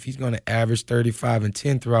 if he's going to average 35 and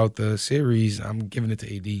 10 throughout the series, I'm giving it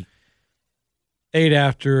to AD. 8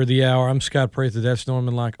 after the hour. I'm Scott Prather. That's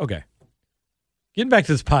Norman Locke. Okay. Getting back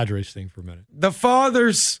to this Padres thing for a minute. The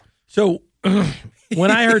fathers. So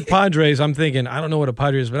when I heard Padres, I'm thinking, I don't know what a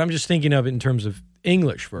Padre is, but I'm just thinking of it in terms of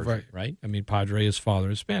English version, right? Padre is father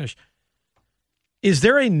in Spanish. Is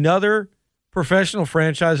there another professional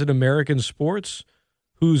franchise in American sports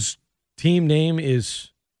whose team name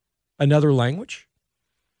is another language?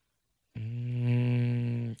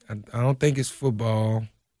 I don't think it's football.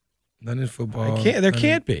 None in football. There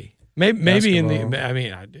can't be. Maybe in the.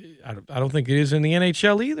 I don't think it is in the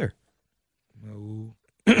NHL either. No.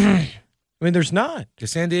 There's not. The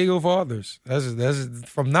San Diego Fathers. That's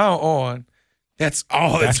from now on. That's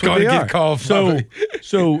all that's going to get called.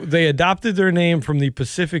 So they adopted their name from the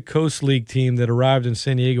Pacific Coast League team that arrived in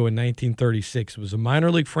San Diego in 1936. It was a minor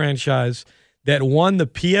league franchise that won the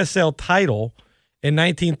PSL title in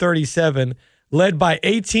 1937, led by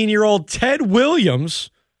 18-year-old Ted Williams,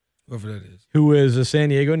 whoever that is, who is a San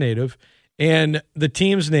Diego native. And the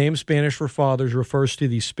team's name, Spanish for Fathers, refers to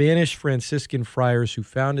the Spanish Franciscan friars who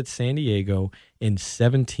founded San Diego in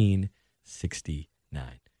 1769.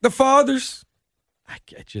 The Fathers.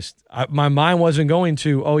 My mind wasn't going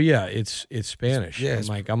to. Oh yeah, it's Spanish. Yeah,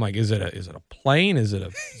 I'm like, is it a plane? Is it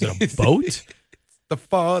a boat? The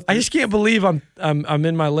Fathers. I just can't believe I'm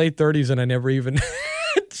in my late 30s and I never even.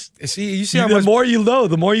 You see how much. The more you know,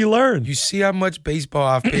 the more you learn. You see how much baseball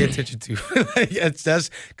I pay attention to. That's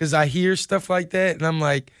because I hear stuff like that and I'm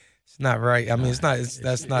like, it's not right. It's not.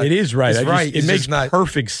 That's not. It is right. It's right. It makes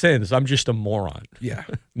perfect sense. I'm just a moron. Yeah.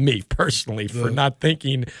 Me personally for not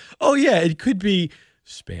thinking. Oh yeah, it could be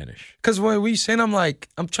Spanish. Because when we saying, I'm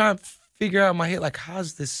trying to figure out in my head, like,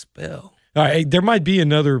 how's this spell? All right, there might be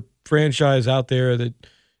another franchise out there that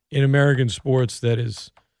in American sports that is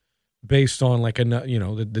based on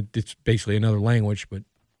it's basically another language, but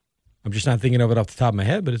I'm just not thinking of it off the top of my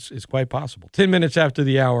head, but it's quite possible. 10 minutes after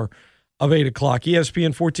the hour of 8 o'clock,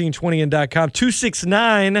 ESPN1420.com,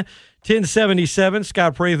 269-1077.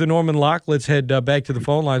 Scott Prather, Norman Locke. Let's head back to the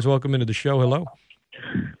phone lines. Welcome into the show. Hello.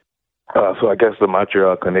 So I guess the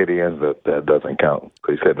Montreal Canadiens, that doesn't count.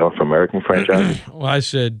 Because you said North American franchise? No, you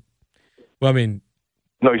said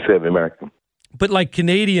American. But like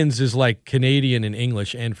Canadians is like Canadian in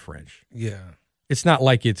English and French. Yeah. It's not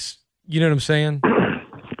like it's, you know what I'm saying?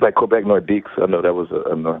 Like Quebec Nordiques. I know that was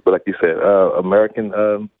but like you said, American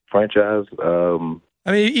franchise.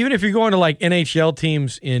 Even if you're going to like NHL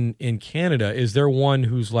teams in Canada, is there one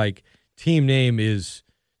whose like team name is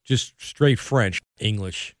just straight French,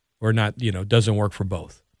 English, or not, doesn't work for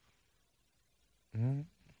both?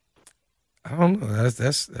 I don't know.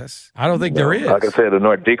 That's. I don't think there is. Like I said, the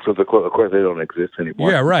Nordiques was, of course, they don't exist anymore.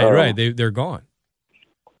 Yeah, right. They're gone.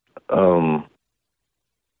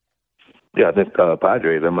 Yeah, I think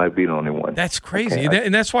Padre, that might be the only one. That's crazy.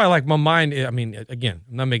 And that's why, like, my mind, again,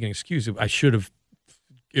 I'm not making an excuse. I should have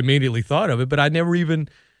immediately thought of it, but I never even,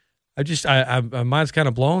 my mind's kind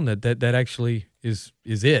of blown that actually is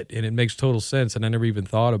it. And it makes total sense. And I never even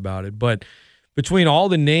thought about it. But between all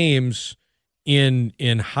the names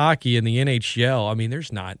in hockey in the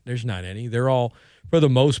NHL, there's not any. They're all, for the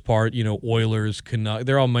most part, Oilers, Canucks,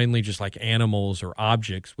 they're all mainly just like animals or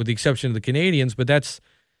objects, with the exception of the Canadians, but that's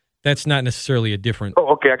not necessarily a different.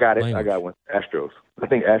 Oh, okay, I got it. language. I got one. Astros. I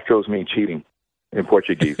think Astros mean cheating in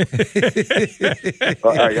Portuguese.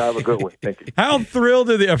 All right, y'all have a good one. Thank you. How thrilled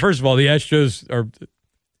are the? First of all, the Astros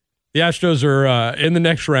are in the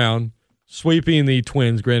next round, sweeping the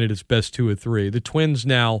Twins. Granted, it's best 2 of 3. The Twins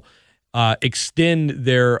now extend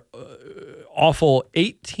their awful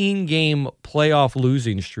 18-game playoff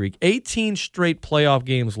losing streak. 18 straight playoff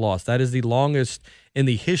games lost. That is the longest in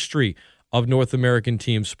the history of North American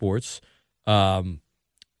team sports.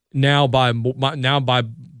 Now by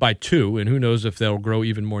 2, and who knows if they'll grow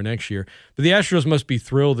even more next year. But the Astros must be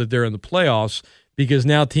thrilled that they're in the playoffs, because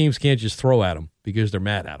now teams can't just throw at them because they're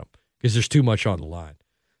mad at them, because there's too much on the line.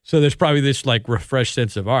 So there's probably this like refreshed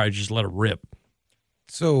sense of, all right, just let it rip.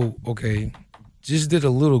 So, okay, just did a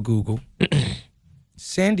little Google.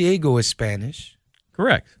 San Diego is Spanish.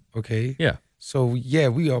 Correct. Okay. Yeah. So yeah,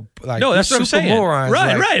 we are like no, that's what I'm super saying. morons.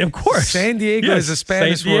 Right, like, right, of course. San Diego is a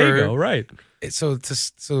Spanish San Diego, word. right. So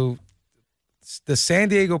the San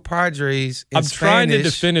Diego Padres in I'm trying to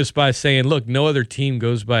Spanish, defend this by saying, look, no other team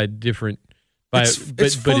goes by a different. Everything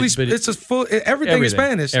is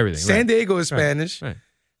Spanish. Everything. San right. Diego is Spanish. Right.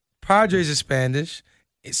 Padres is Spanish.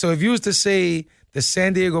 So if you was to say the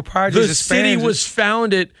San Diego Padres the is Spanish, city was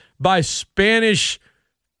founded by Spanish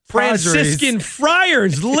Franciscan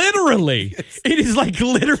friars, literally. It is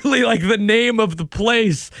literally like the name of the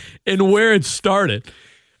place and where it started.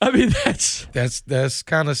 I mean, that's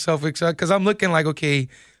kind of self-accepting because I'm looking like, okay,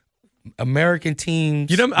 American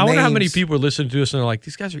teams. I wonder how many people are listening to us and are like,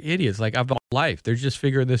 these guys are idiots. Like, I've life. They're just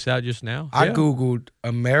figuring this out just now. I Googled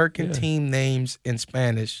American team names in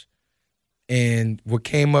Spanish, and what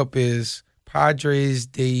came up is Padres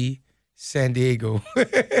de San Diego. I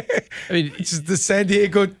mean, it's just the San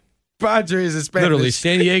Diego Padres in Spanish. Literally,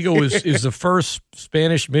 San Diego is the first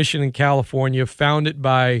Spanish mission in California, founded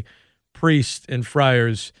by priests and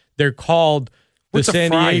friars. They're called the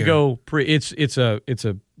San Diego. It's a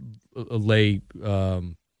lay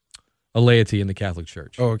a laity in the Catholic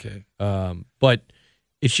Church. Oh, okay. But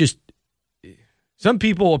it's just some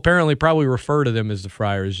people apparently probably refer to them as the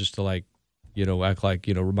friars just to act like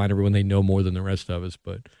remind everyone they know more than the rest of us.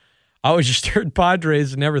 But I always just heard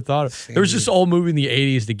Padres and never thought of it. There was this old movie in the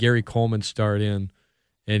 80s that Gary Coleman starred in,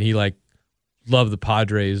 and he loved the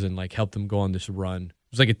Padres and helped them go on this run. It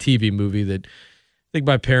was like a TV movie that I think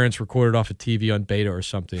my parents recorded off a TV on beta or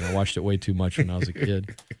something. I watched it way too much when I was a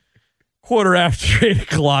kid.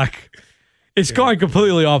 8:15. It's gone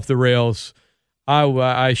completely off the rails.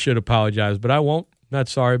 I should apologize, but I won't. Not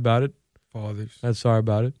sorry about it. Fathers. Not sorry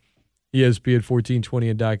about it.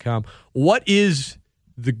 ESPN1420.com. What is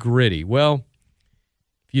the Griddy? Well,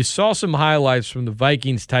 if you saw some highlights from the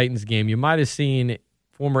Vikings-Titans game, you might have seen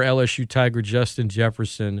former LSU Tiger Justin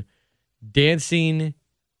Jefferson dancing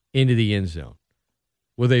into the end zone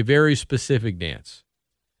with a very specific dance.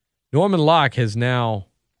 Norman Locke has now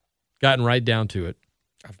gotten right down to it.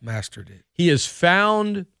 I've mastered it. He has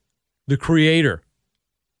found the creator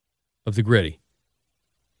of the Griddy.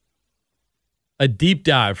 A deep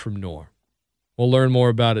dive from Norm. We'll learn more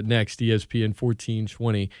about it next. ESPN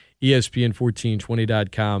 1420,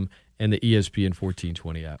 ESPN1420.com, and the ESPN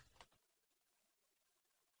 1420 app.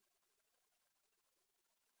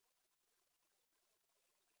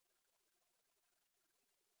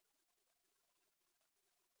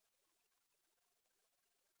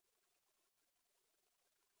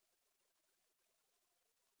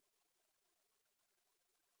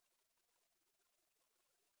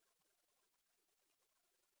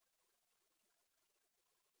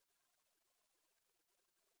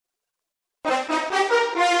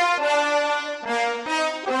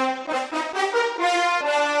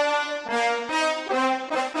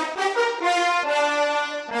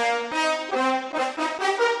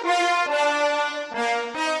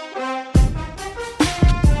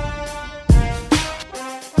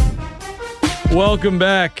 Welcome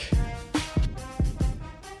back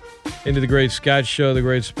into the Great Scott Show, the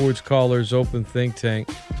Great Sports Callers Open Think Tank.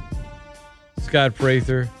 Scott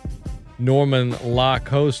Prather, Norman Locke,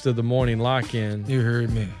 host of the Morning Locke In. You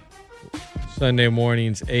heard me. Sunday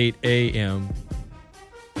mornings, 8 a.m.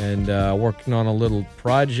 And working on a little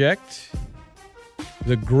project,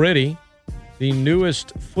 the Griddy, the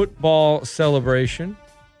newest football celebration.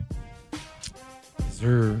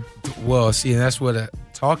 Sir. Well, see, and that's what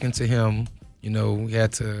talking to him, we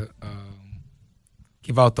had to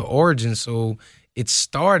give out the origin. So it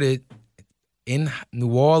started in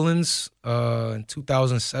New Orleans in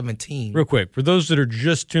 2017. Real quick, for those that are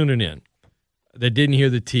just tuning in, that didn't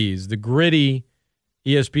hear the tease, the Griddy,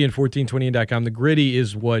 ESPN1420.com, the Griddy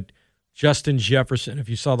is what Justin Jefferson, if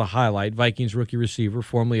you saw the highlight, Vikings rookie receiver,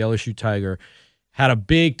 formerly LSU Tiger, had a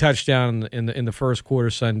big touchdown in the first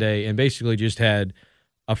quarter Sunday and basically just had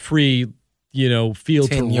a free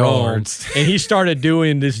field to roam. Yards. And he started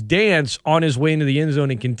doing this dance on his way into the end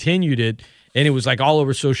zone and continued it. And it was all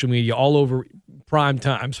over social media, all over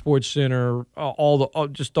Primetime, Sports Center,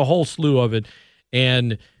 just the whole slew of it.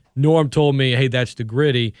 And Norm told me, hey, that's the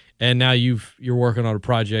Griddy. And now you're working on a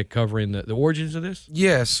project covering the origins of this?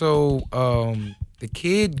 Yeah, so the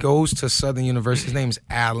kid goes to Southern University. His name is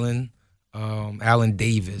Allen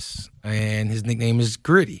Davis, and his nickname is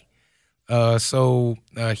Griddy. So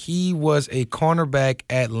he was a cornerback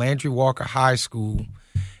at Landry Walker High School,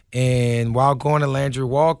 and while going to Landry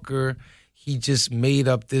Walker, he just made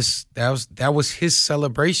up this. That was his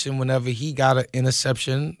celebration whenever he got an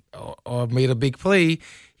interception or made a big play.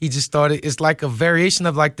 He just started. It's like a variation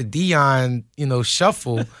of the Deion,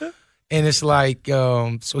 shuffle, And it's like,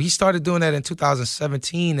 so he started doing that in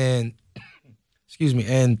 2017, and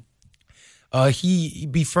he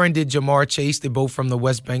befriended Jamar Chase. They're both from the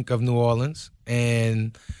West Bank of New Orleans,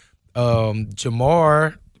 and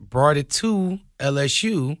Jamar brought it to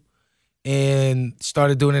LSU and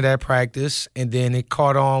started doing it at practice, and then it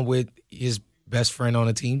caught on with his best friend on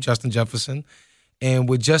the team, Justin Jefferson. And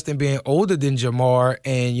with Justin being older than Jamar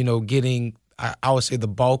and, getting, I would say, the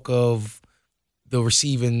bulk of the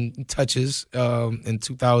receiving touches in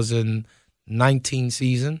 2019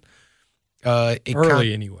 season.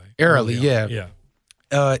 Early, yeah.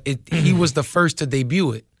 He was the first to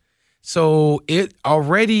debut it. So it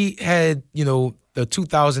already had, the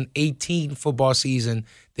 2018 football season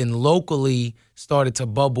then locally started to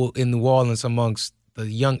bubble in New Orleans amongst the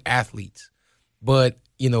young athletes. But,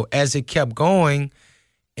 as it kept going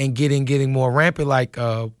and getting more rampant, like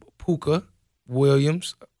Puka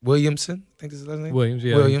Williamson, I think is his name.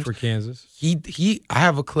 Williams for Kansas. I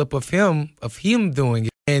have a clip of him doing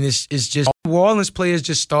it, and it's just New Orleans players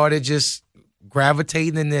just started just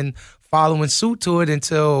gravitating and then following suit to it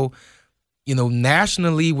until,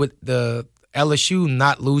 nationally with the LSU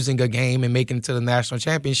not losing a game and making it to the national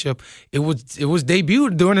championship, it was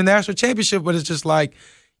debuted during the national championship, but it's just like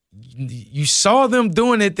you saw them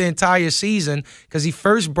doing it the entire season because he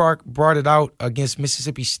first brought it out against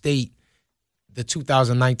Mississippi State the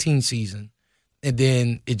 2019 season, and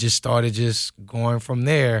then it just started just going from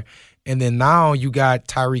there. And then now you got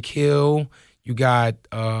Tyreek Hill, you got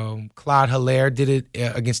Clyde Hilaire did it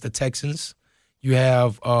against the Texans. You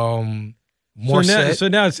have Morset. So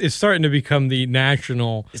now it's starting to become the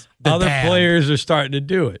national. Other players are starting to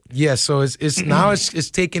do it. Yeah, so it's now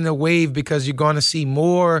it's taking a wave because you're going to see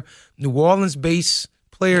more New Orleans-based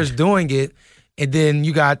players doing it, and then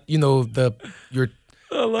you got your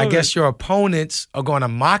opponents are going to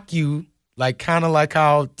mock you, like kind of like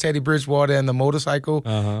how Teddy Bridgewater and the motorcycle.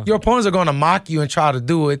 Your opponents are going to mock you and try to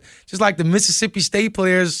do it, just like the Mississippi State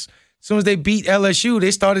players. As soon as they beat LSU, they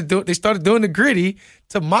started doing the Griddy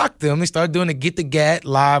to mock them. They started doing the Get the Gat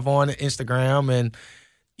live on Instagram, and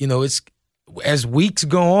it's as weeks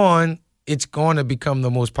go on, it's going to become the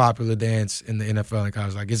most popular dance in the NFL and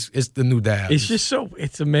college. Like it's the new dab.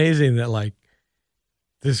 It's amazing that like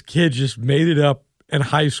this kid just made it up in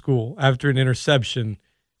high school after an interception,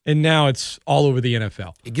 and now it's all over the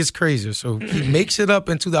NFL. It gets crazier. So he makes it up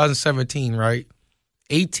in 2017, right?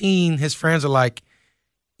 18, his friends are like,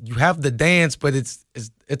 you have the dance, but it's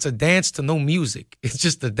a dance to no music. It's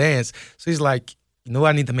just a dance. So he's like,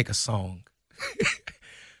 I need to make a song.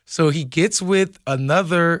 So he gets with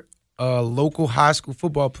another local high school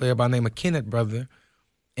football player by the name of Kenneth Brother,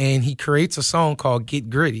 and he creates a song called Get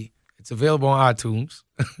Griddy. It's available on iTunes.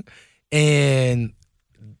 And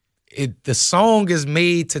the song is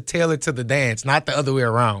made to tailor to the dance, not the other way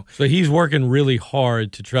around. So he's working really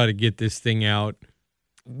hard to try to get this thing out.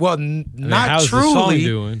 Well, not how's truly. The song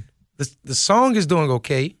doing? The song is doing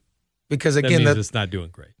okay because again, that means it's not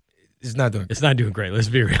doing great. It's not doing. It's not doing great. Let's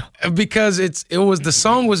be real. Because the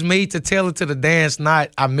song was made to tailor to the dance,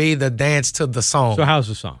 not I made the dance to the song. So how's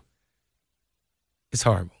the song? It's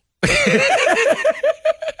horrible.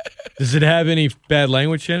 Does it have any bad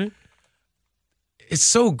language in it? It's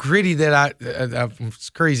so gritty that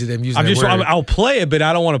it's crazy that I'm using that word. I'll play it, but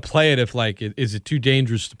I don't want to play it if is it too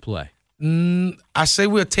dangerous to play? I say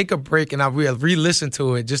we'll take a break and I'll re-listen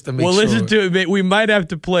to it just to make sure. Well, listen to it. We might have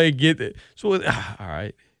to play Get It. So, all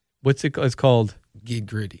right. What's it called? It's called Get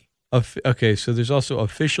Griddy. Okay, so there's also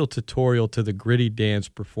official tutorial to the Griddy dance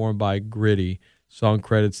performed by Griddy. Song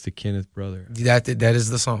credits to Kenneth Brother. That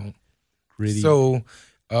is the song. Griddy. So,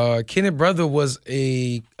 Kenneth Brother was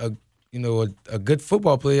a good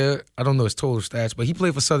football player. I don't know his total stats, but he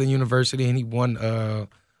played for Southern University and he won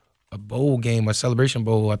a bowl game, a celebration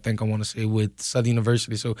bowl, I think I want to say, with Southern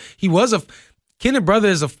University. So he was Kenneth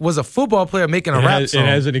Brother was a football player making a rap song. It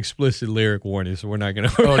has an explicit lyric warning, so we're not going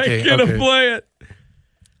to play it.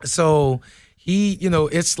 So he,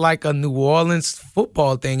 it's like a New Orleans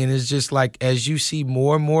football thing, and it's just like as you see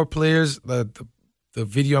more and more players, the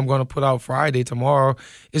video I'm going to put out tomorrow,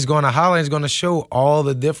 is going to highlight, it's going to show all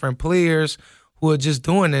the different players who are just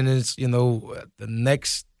doing it. And it's,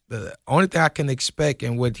 the only thing I can expect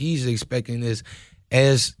and what he's expecting is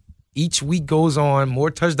as each week goes on,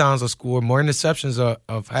 more touchdowns are scored, more interceptions are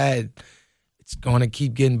had. It's going to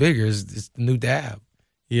keep getting bigger. It's the new dab.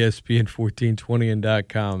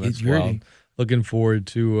 ESPN1420and.com. That's wild. Looking forward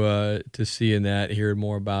to seeing that, hearing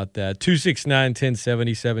more about that.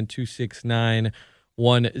 269-1077,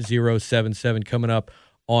 269-1077 coming up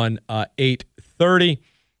on 8:30.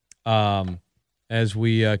 As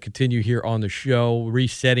we continue here on the show,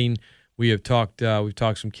 resetting We've talked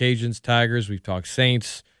some Cajuns, Tigers. We've talked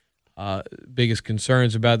Saints. Biggest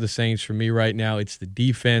concerns about the Saints for me right now, it's the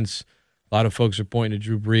defense. A lot of folks are pointing to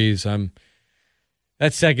Drew Brees.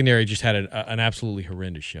 That secondary just had an absolutely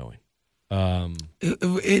horrendous showing.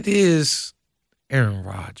 It is Aaron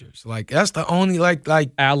Rodgers. Like, that's the only, like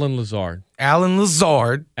Alan Lazard.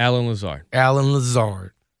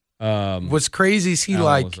 What's crazy is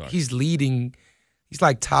he's leading. He's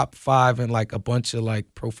like top 5 in like a bunch of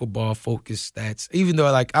like Pro Football Focus stats. Even though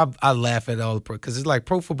like I laugh at all the because it's like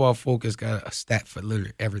Pro Football Focus got a stat for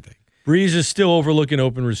literally everything. Breeze is still overlooking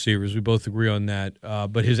open receivers. We both agree on that.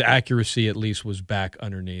 But his accuracy at least was back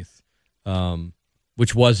underneath,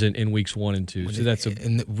 which wasn't in weeks 1 and 2. So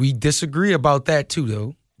and we disagree about that too,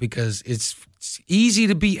 though, because it's easy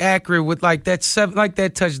to be accurate with like that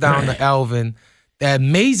touchdown to Alvin. That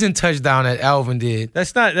amazing touchdown that Alvin did.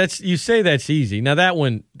 You say that's easy. Now that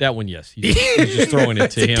one, yes. He's just throwing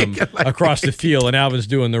it to him across the field, and Alvin's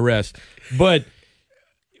doing the rest. But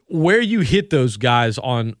where you hit those guys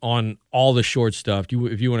on all the short stuff,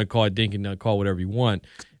 if you want to call it dink and dunk, call whatever you want,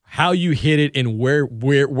 how you hit it and where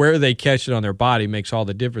they catch it on their body makes all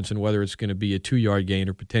the difference in whether it's going to be a 2-yard gain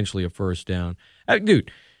or potentially a first down.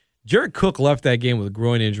 Dude, Jared Cook left that game with a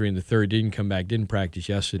groin injury in the third, didn't come back, didn't practice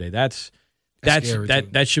yesterday. That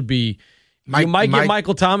should be. You might get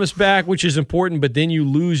Michael Thomas back, which is important, but then you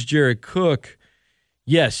lose Jared Cook.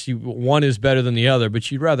 Yes, one is better than the other,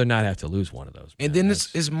 but you'd rather not have to lose one of those. Man. And then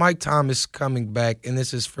is Mike Thomas coming back, and this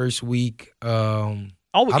is his first week. And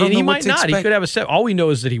he might not. He could have a set. All we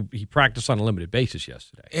know is that he practiced on a limited basis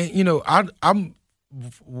yesterday. And I'm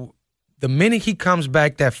the minute he comes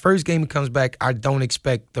back, that first game he comes back, I don't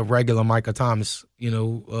expect the regular Michael Thomas.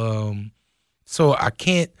 So I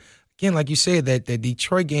can't. Again, like you said, that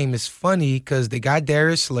Detroit game is funny because they got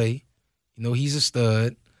Darius Slay. He's a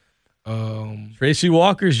stud. Tracy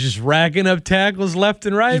Walker's just racking up tackles left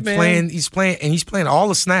and right, man. He's playing all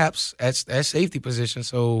the snaps at safety position.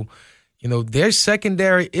 So, their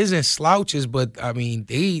secondary isn't slouches, but I mean,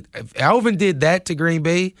 if Alvin did that to Green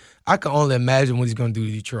Bay, I can only imagine what he's going to do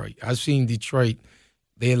to Detroit. I've seen Detroit,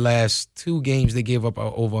 their last 2 games, they gave up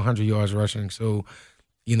over 100 yards rushing. So,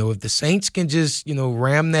 if the Saints can just,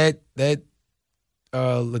 ram that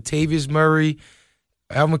Latavius Murray,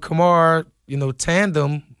 Alvin Kamara,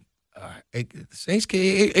 tandem, the Saints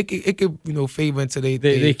could favor into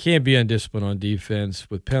they can't be undisciplined on defense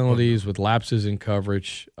with penalties, with lapses in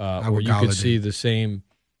coverage, where you could see the same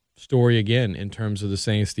story again in terms of the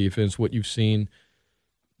Saints defense. What you've seen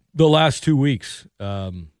the last 2 weeks,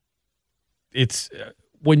 it's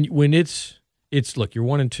when it's look, you're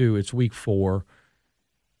 1 and 2. It's week 4.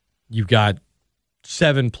 You've got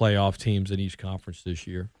 7 playoff teams in each conference this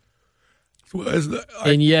year.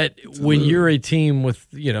 And yet, when you're a team with,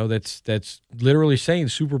 that's literally saying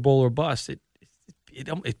Super Bowl or bust, it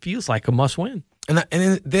feels like a must win. And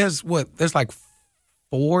there's like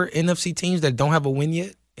 4 NFC teams that don't have a win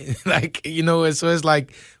yet. So it's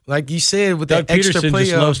like you said with Doug that extra Peterson playoff.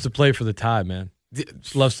 just loves to play for the tie, man.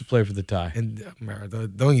 Just loves to play for the tie. And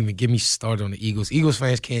don't even get me started on the Eagles. Eagles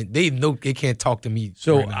fans can't talk to me.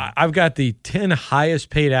 So right I've got the 10 highest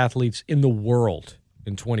paid athletes in the world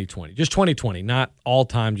in 2020. Just 2020, not all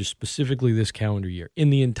time, just specifically this calendar year. In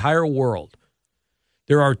the entire world,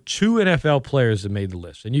 there are 2 NFL players that made the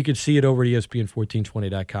list. And you can see it over at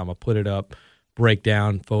ESPN1420.com. I'll put it up,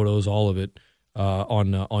 breakdown, photos, all of it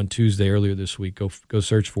on Tuesday earlier this week. Go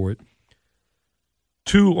search for it.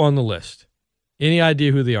 2 on the list. Any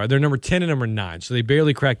idea who they are? They're number 10 and number 9, so they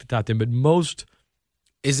barely cracked the top 10. But most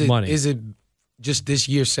money. Is it just this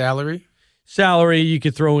year's salary? Salary, you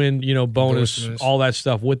could throw in, bonus, all that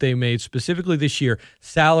stuff, what they made specifically this year,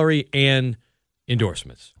 salary and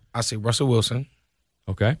endorsements. I say Russell Wilson.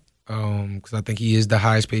 Okay. Because I think he is the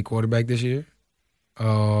highest paid quarterback this year.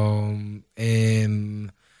 And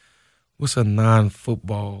what's a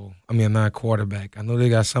non-quarterback? I know they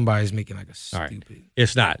got somebody who's making like a stupid. Right.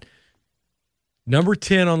 It's not. Number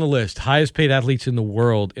 10 on the list, highest paid athletes in the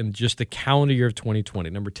world in just the calendar year of 2020.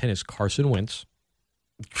 Number 10 is Carson Wentz.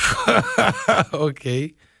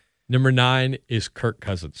 Okay. Number 9 is Kirk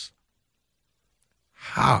Cousins.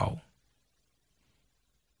 How?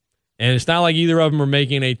 And it's not like either of them are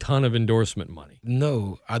making a ton of endorsement money.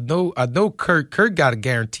 No, I know Kirk got a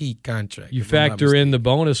guaranteed contract. You factor in the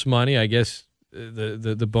bonus money, I guess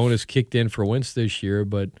the bonus kicked in for Wentz this year,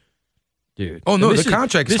 but dude. Oh no, the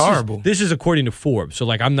contract is horrible. This is according to Forbes. So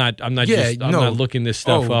like I'm not looking this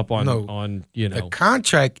stuff up on The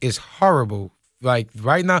contract is horrible. Like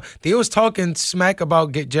right now, they was talking smack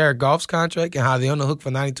about Jared Goff's contract and how they're on the hook for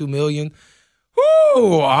 $92 million.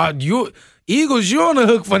 You Eagles, you're on the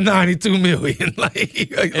hook for $92 million.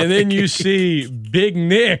 And then you see Big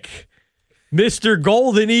Nick, Mr.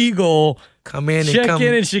 Golden Eagle, come in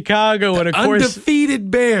in Chicago, and of course,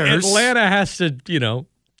 undefeated Bears. Atlanta has to, do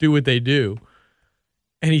what they do,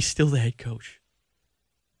 and he's still the head coach.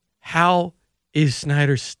 How is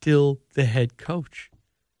Snyder still the head coach?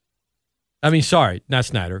 I mean, sorry, not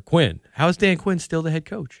Snyder, Quinn. How is Dan Quinn still the head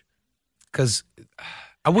coach? Because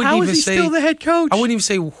I wouldn't even say still the head coach. I wouldn't even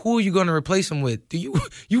say who are you going to replace him with. Do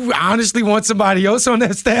you honestly want somebody else on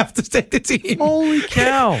that staff to take the team? Holy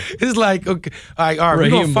cow! It's like, okay, all right, we're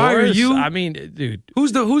gonna fire you. I mean, dude,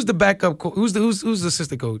 who's the backup? Who's the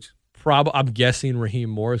assistant coach? I'm guessing Raheem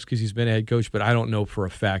Morris because he's been a head coach, but I don't know for a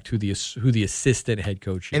fact who the assistant head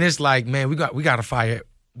coach is. And it's like, man, we got to fire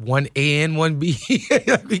one A and one B.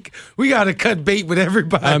 we got to cut bait with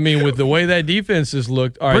everybody. I mean, with the way that defense has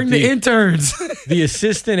looked, all right, bring the interns. The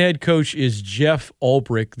assistant head coach is Jeff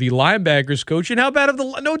Ulbrich, the linebackers coach. And how about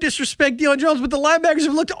no disrespect, Deion Jones, but the linebackers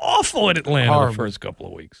have looked awful in Atlanta the first couple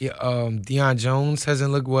of weeks. Yeah, Deion Jones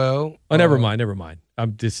hasn't looked well. Oh, never mind.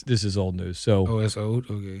 This is old news. So it's old.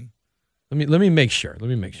 Okay. Let me make sure.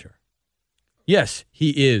 Yes,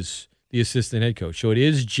 he is the assistant head coach. So it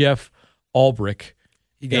is Jeff Ulbrich.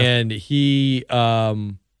 And he so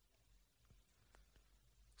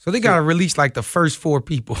they gotta release like the first 4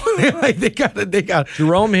 people. they got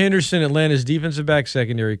Jerome Henderson, Atlanta's defensive back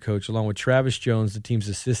secondary coach, along with Travis Jones, the team's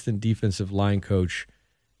assistant defensive line coach,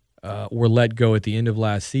 were let go at the end of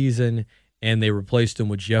last season, and they replaced him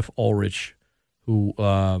with Jeff Ulrich, who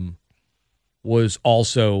was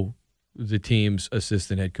also the team's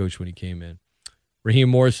assistant head coach when he came in. Raheem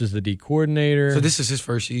Morris is the D coordinator. So this is his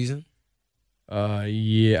first season?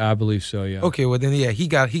 Yeah, I believe so, yeah. Okay, well then, yeah, he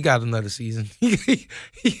got another season.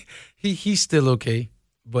 He's still okay.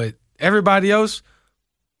 But everybody else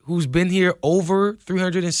who's been here over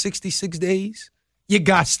 366 days, you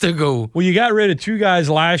got to go. Well, you got rid of 2 guys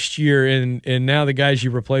last year, and now the guys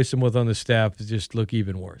you replaced them with on the staff just look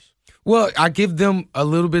even worse. Well, I give them a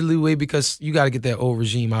little bit of leeway because you got to get that old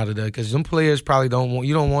regime out of there because them players probably don't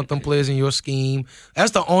want them players in your scheme.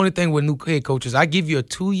 That's the only thing with new head coaches. I give you a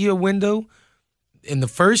 2-year window. In the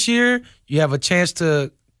first year, you have a chance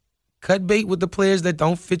to cut bait with the players that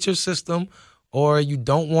don't fit your system or you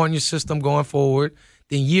don't want your system going forward.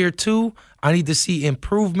 Then year 2, I need to see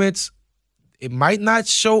improvements. It might not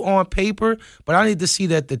show on paper, but I need to see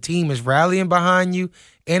that the team is rallying behind you,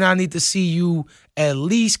 and I need to see you at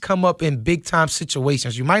least come up in big-time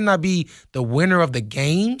situations. You might not be the winner of the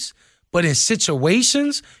games, but in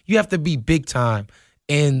situations, you have to be big-time.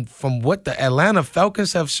 And from what the Atlanta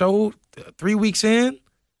Falcons have showed 3 weeks in,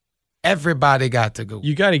 everybody got to go.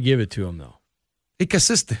 You got to give it to them, though. They're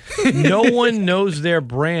consistent. No one knows their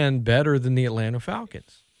brand better than the Atlanta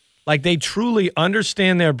Falcons. Like, they truly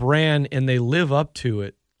understand their brand, and they live up to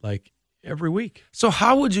it, like, every week. So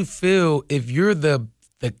how would you feel if you're the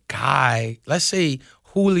guy, let's say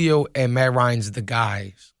Julio and Matt Ryan's the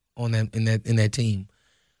guys on them in that team?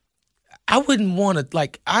 I wouldn't want to,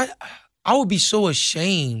 like, I would be so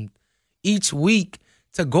ashamed each week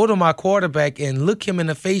to go to my quarterback and look him in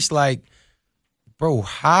the face like, bro,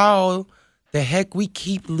 how the heck we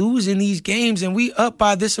keep losing these games and we up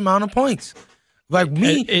by this amount of points? Like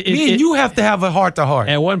me and you have to have a heart-to-heart.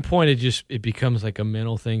 At one point, it becomes like a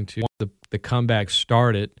mental thing, too. The comeback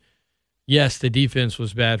started. Yes, the defense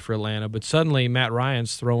was bad for Atlanta, but suddenly Matt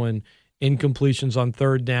Ryan's throwing incompletions on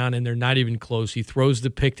 3rd down, and they're not even close. He throws the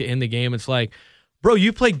pick to end the game. It's like, bro,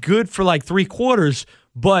 you played good for like 3 quarters,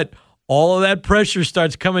 but all of that pressure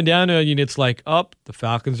starts coming down on you, and it's like, the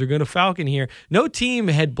Falcons are going to Falcon here. No team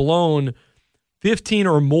had blown 15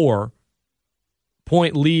 or more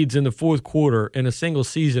point leads in the 4th quarter in a single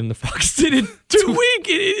season. The Falcons did it 2 weeks.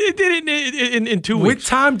 It did it in 2 weeks. With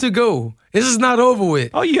time to go. This is not over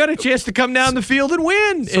with. Oh, you had a chance to come down the field and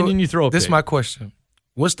win, and then you throw a pick. This is my question.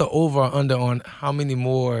 What's the over or under on how many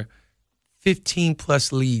more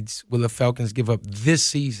 15-plus leads will the Falcons give up this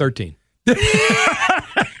season? 13.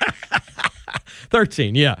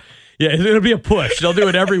 13, yeah. Yeah, it'll be a push. They'll do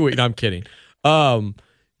it every week. No, I'm kidding.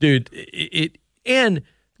 Dude, and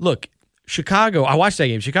look, Chicago, I watched that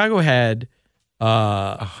game. Chicago had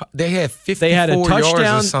they had 54 they had a touchdown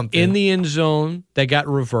yards or something in the end zone that got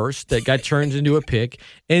reversed, that got turned into a pick.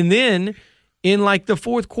 And then in like the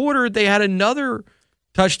 4th quarter, they had another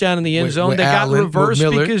touchdown in the end zone that got reversed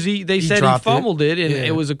because they said he fumbled it and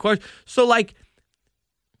it was a question. So like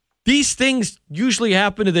these things usually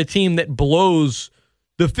happen to the team that blows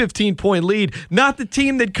the 15-point lead, not the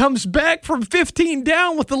team that comes back from 15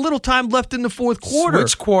 down with a little time left in the 4th quarter.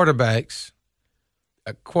 Switch quarterbacks,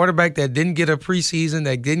 a quarterback that didn't get a preseason,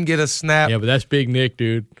 that didn't get a snap. Yeah, but that's Big Nick,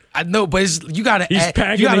 dude. I know, but you got to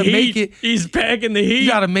Make it. He's packing the heat. You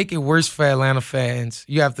got to make it worse for Atlanta fans.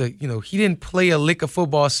 You have to, he didn't play a lick of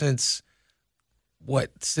football since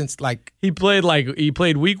he played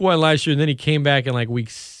week 1 last year, and then he came back in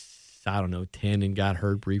week 10 and got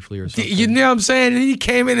hurt briefly or something. You know what I'm saying? And he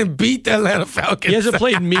came in and beat the Atlanta Falcons. He hasn't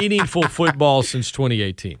played meaningful football since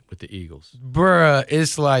 2018 with the Eagles. Bruh,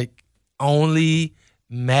 it's only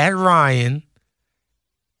Matt Ryan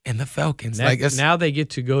and the Falcons. Now they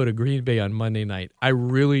get to go to Green Bay on Monday night. It's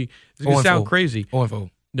going to sound crazy.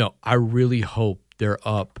 0-4. No, I really hope they're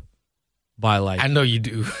up by I know you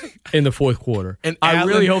do. in the fourth quarter. And I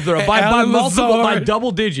really hope they're up by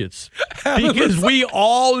double digits. Because we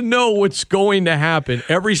all know what's going to happen.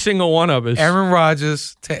 Every single one of us. Aaron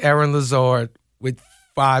Rodgers to Aaron Lazard with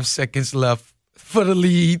 5 seconds left for the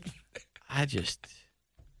lead.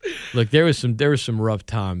 Look, there was some rough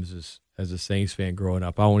times as a Saints fan growing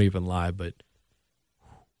up. I won't even lie, but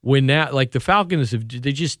when the Falcons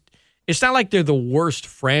it's not like they're the worst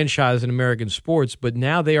franchise in American sports, but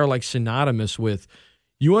now they are synonymous with,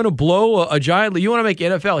 you want to blow a giant, you want to make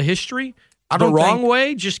NFL history the wrong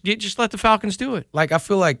way, just let the Falcons do it. I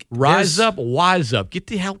feel like rise up, wise up, get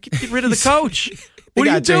rid of the coach. What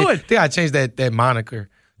are you doing? They got to change that moniker.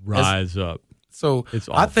 Rise up. So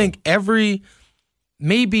I think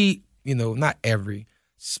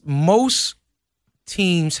most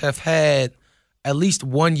teams have had at least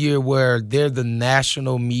 1 year where they're the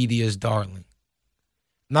national media's darling.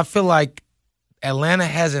 And I feel like Atlanta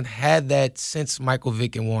hasn't had that since Michael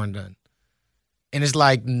Vick and Warren Dunn. And it's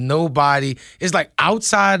nobody, it's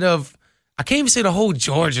outside of, I can't even say the whole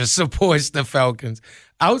Georgia supports the Falcons.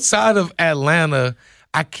 Outside of Atlanta,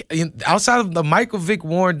 outside of the Michael Vick,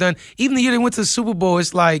 Warren Dunn, even the year they went to the Super Bowl,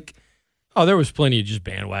 it's oh, there was plenty of just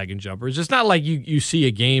bandwagon jumpers. It's not like you see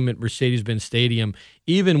a game at Mercedes-Benz Stadium,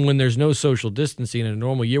 even when there's no social distancing in a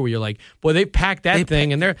normal year, where you're like, boy, they packed that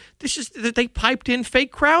thing, and they piped in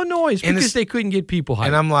fake crowd noise because they couldn't get people hyped.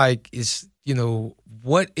 And I'm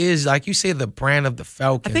what is, like you say, the brand of the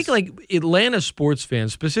Falcons? I think Atlanta sports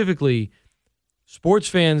fans, specifically sports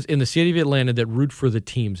fans in the city of Atlanta that root for the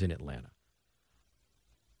teams in Atlanta,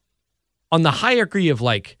 on the hierarchy of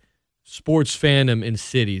sports fandom in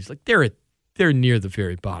cities, they're near the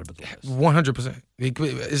very bottom of the list. 100%.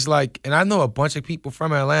 It's and I know a bunch of people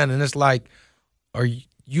from Atlanta, and it's are you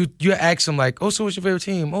ask them so what's your favorite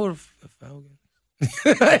team? Oh, the Falcons.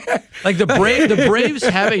 The Braves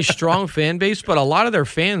have a strong fan base, but a lot of their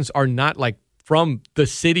fans are not from the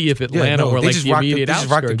city of Atlanta or the immediate outskirts. They just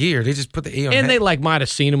rock the gear. They just put the A on. And they might have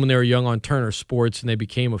seen them when they were young on Turner Sports, and they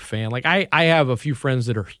became a fan. I have a few friends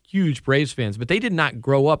that are huge Braves fans, but they did not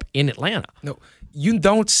grow up in Atlanta. No, you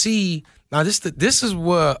don't see. Now this is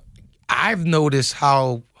where I've noticed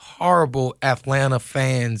how horrible Atlanta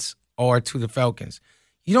fans are to the Falcons.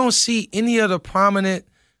 You don't see any of the prominent,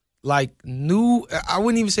 new, I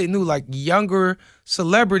wouldn't even say new, younger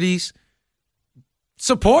celebrities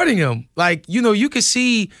supporting him. You could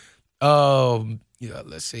see,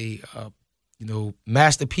 let's say,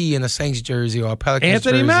 Master P in a Saints jersey or a Pelicans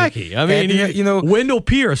Anthony jersey. Mackie. I mean, Wendell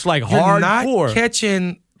Pierce, you're hardcore. Not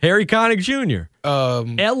catching Harry Connick Jr.,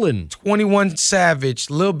 Ellen, 21 Savage,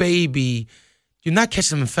 Lil Baby. You're not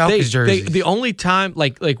catching them in Falcons jerseys. The only time,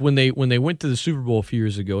 when they went to the Super Bowl a few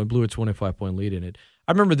years ago and blew a 25-point lead in it,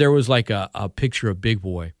 I remember there was a picture of Big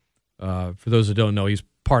Boy. For those that don't know, he's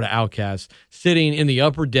part of Outkast, sitting in the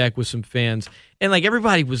upper deck with some fans, and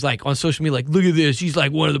everybody was on social media, look at this, he's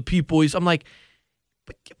one of the people. I'm but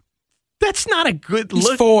that's not a good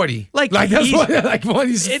look. He's 40.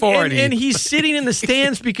 He's 40. And he's sitting in the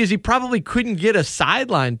stands because he probably couldn't get a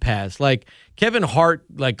sideline pass. Kevin Hart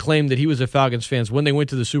claimed that he was a Falcons fan when they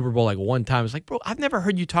went to the Super Bowl one time. It's bro, I've never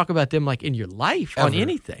heard you talk about them in your life on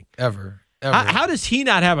anything. Ever. How does he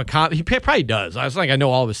not have a comedy? He probably does. I know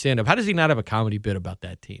all of his stand-up. How does he not have a comedy bit about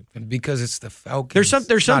that team? Because it's the Falcons.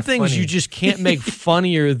 There's some things funny. You just can't make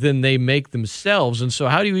funnier than they make themselves. And so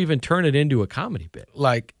how do you even turn it into a comedy bit?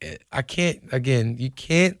 I can't, again, you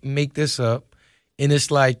can't make this up. And it's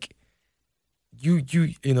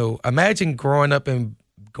imagine growing up and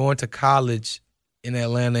going to college in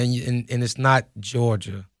Atlanta and it's not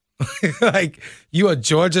Georgia. You're a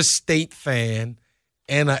Georgia State fan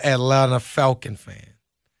and an Atlanta Falcon fan.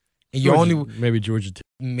 And you maybe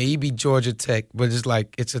Georgia Tech, but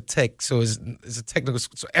it's a tech, so it's a technical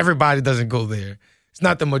school, so everybody doesn't go there. It's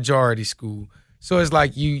not the majority school. So it's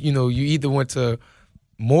you either went to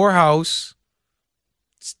Morehouse,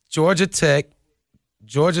 Georgia Tech,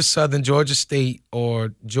 Georgia Southern, Georgia State,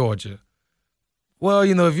 or Georgia. Well,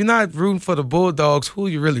 if you're not rooting for the Bulldogs, who are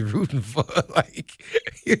you really rooting for?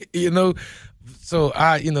 So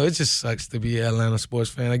it just sucks to be an Atlanta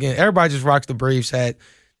sports fan. Again, everybody just rocks the Braves hat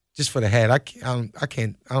just for the hat. I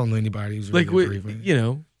don't know anybody who's really a Brave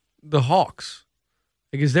fan. The Hawks.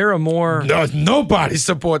 Like, is there a more No, nobody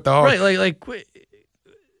support the Hawks. right? Like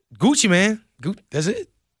Gucci Man. That's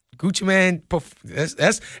it. Gucci Man.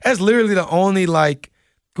 That's literally the only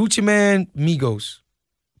Gucci Man, Migos.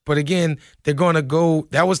 But again, they're gonna go.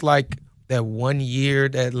 That was that 1 year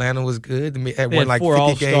that Atlanta was good. They had won 4 50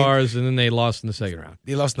 All-Stars, games. and then they lost in the second round.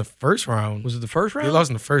 They lost in the first round. Was it the first round? They lost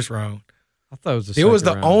in the first round. I thought it was the It second was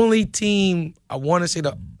the round. only team. I want to say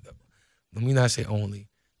let me not say only.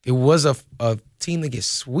 It was a team that gets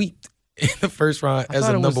swept in the first round as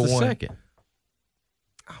a number one. Second.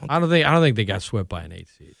 I don't think they got swept by an 8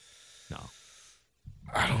 seed. No.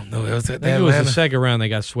 I don't know. It was I think it was the second round they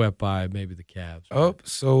got swept by maybe the Cavs. Oh,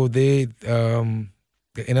 so the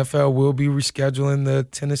NFL will be rescheduling the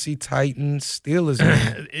Tennessee Titans Steelers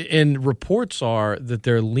game. And reports are that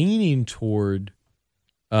they're leaning toward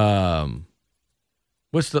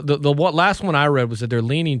what's the last one I read was that they're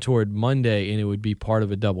leaning toward Monday, and it would be part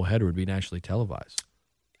of a doubleheader, would be nationally televised.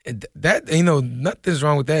 That nothing's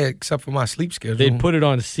wrong with that except for my sleep schedule. They'd put it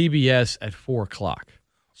on CBS at 4:00.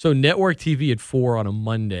 So network TV at 4 on a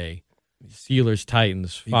Monday. Steelers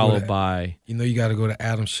Titans followed by. You got to go to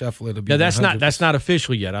Adam Scheffler to be. Yeah, that's not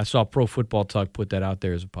official yet. I saw Pro Football Talk put that out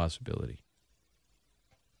there as a possibility.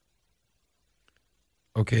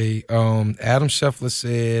 Okay, Adam Scheffler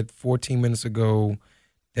said 14 minutes ago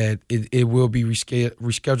that it will be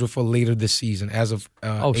rescheduled for later this season as of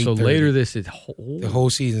so later this is the whole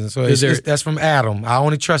season. So that's from Adam. I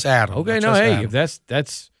only trust Adam. Okay, Adam. If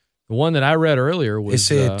that's the one that I read earlier was. It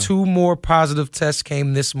said 2 more positive tests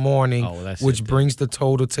came this morning, which brings the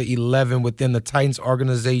total to 11 within the Titans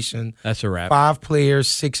organization. That's a wrap. 5 players,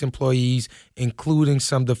 6 employees, including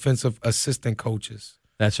some defensive assistant coaches.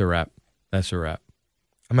 That's a wrap. I'm going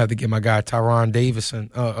to have to get my guy Tyron Davison,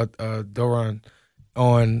 Doran,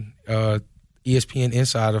 on ESPN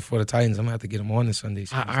Insider for the Titans. I'm going to have to get him on this Sunday.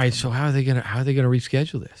 All right, so how are they gonna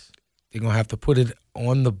reschedule this? They're going to have to put it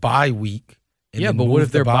on the bye week. Yeah, but what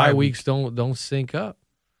if their bye weeks don't sync up?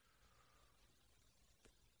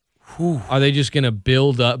 Whew. Are they just going to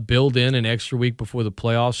build in an extra week before the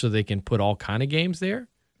playoffs so they can put all kind of games there?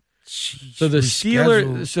 Jeez, So the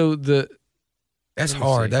Steelers, that's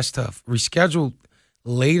hard. That's tough. Reschedule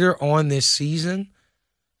later on this season.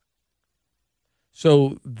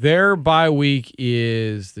 So their bye week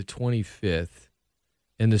is the 25th,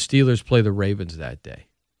 and the Steelers play the Ravens that day.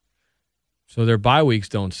 So their bye weeks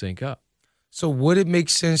don't sync up. So would it make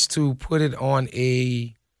sense to put it on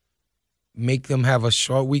make them have a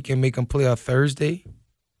short week and make them play on Thursday?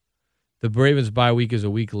 The Ravens bye week is a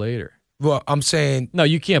week later. Well, I'm saying no,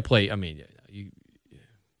 you can't play. I mean,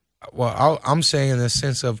 I'm saying in the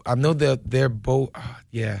sense of I know that they're both. I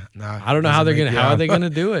don't know how are they gonna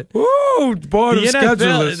do it. Woo, boy, the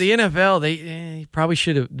NFL, they probably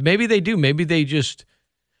should have. Maybe they do. Maybe they just.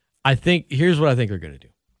 Here's what I think they're gonna do.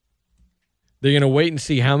 They're going to wait and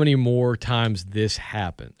see how many more times this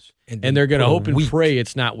happens. And they're going to hope and pray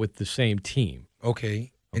it's not with the same team.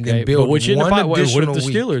 Okay. And then build what if the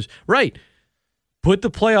week. Steelers, right, put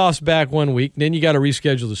the playoffs back 1 week, then you got to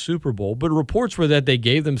reschedule the Super Bowl. But reports were that they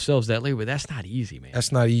gave themselves that labor. That's not easy, man.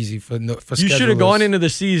 That's not easy for You schedulers. should have gone into the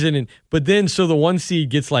season, but then so the 1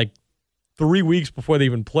 seed gets 3 weeks before they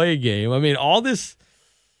even play a game. I mean, all this...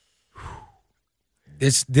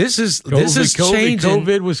 This is COVID changing.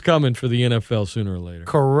 COVID was coming for the NFL sooner or later.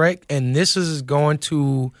 Correct, and this is going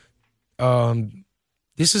to,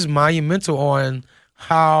 this is monumental on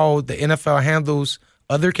how the NFL handles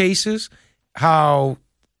other cases, how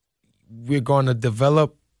we're going to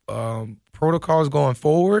develop protocols going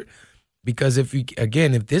forward. Because if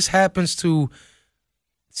this happens to,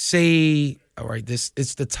 say, all right,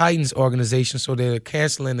 it's the Titans organization, so they're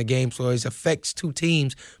canceling the game, so it affects 2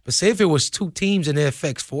 teams. But say if it was 2 teams and it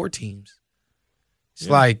affects 4 teams, it's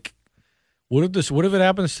like, what if it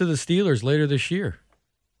happens to the Steelers later this year?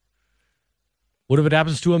 What if it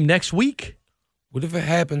happens to them next week? What if it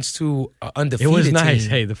happens to an undefeated team? It was nice. Team?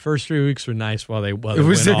 Hey, the first 3 weeks were nice while they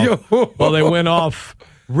went off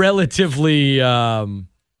relatively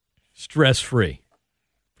stress-free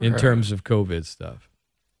in terms of COVID stuff.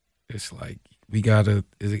 It's like we gotta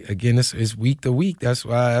it's week to week. That's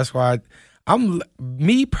why I'm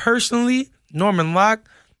me personally, Norman Locke.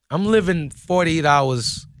 I'm living 48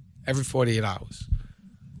 hours every 48 hours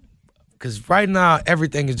because right now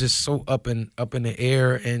everything is just so up in the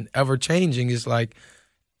air and ever changing. It's like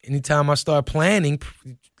anytime I start planning,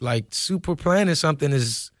 like super planning something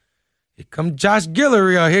is Here come Josh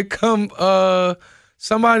Guillory, or here come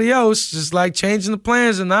somebody else, just like changing the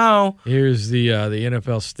plans. And now here's the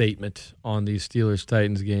NFL statement on the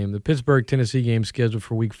Steelers-Titans game. The Pittsburgh-Tennessee game scheduled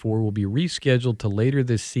for Week 4 will be rescheduled to later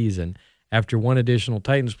this season after one additional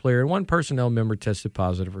Titans player and one personnel member tested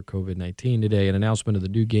positive for COVID-19 today. An announcement of the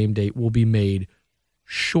new game date will be made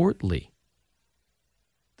shortly.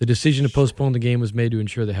 The decision to postpone the game was made to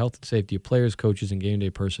ensure the health and safety of players, coaches, and game day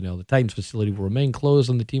personnel. The Titans facility will remain closed,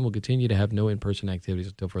 and the team will continue to have no in-person activities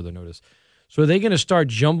until further notice. So are they going to start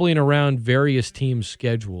jumbling around various teams'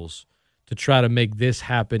 schedules to try to make this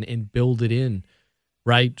happen and build it in,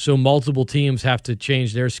 right? So multiple teams have to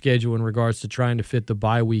change their schedule in regards to trying to fit the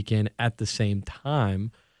bye weekend at the same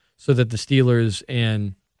time so that the Steelers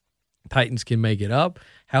and Titans can make it up.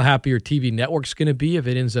 How happy are TV networks going to be if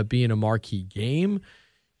it ends up being a marquee game?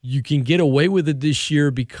 You can get away with it this year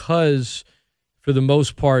because for the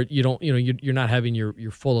most part, you're not having your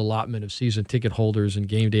full allotment of season ticket holders and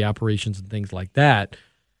game day operations and things like that.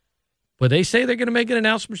 But they say they're going to make an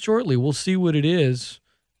announcement shortly. We'll see what it is.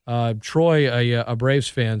 Troy, a Braves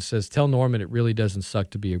fan, says, tell Norman it really doesn't suck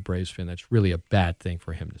to be a Braves fan. That's really a bad thing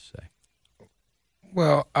for him to say.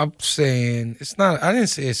 Well, I'm saying it's not. I didn't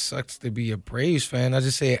say it sucks to be a Braves fan. I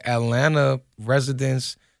just say Atlanta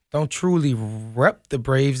residents don't truly rep the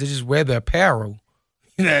Braves. They just wear the apparel.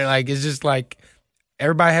 It's just like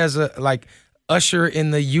everybody has Usher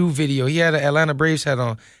in the U video. He had an Atlanta Braves hat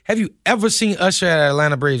on. Have you ever seen Usher at an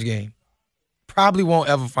Atlanta Braves game? Probably won't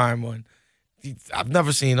ever find one. I've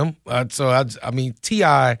never seen him.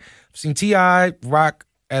 T.I. I've seen T.I. rock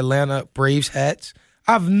Atlanta Braves hats.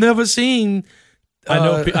 I've never seen.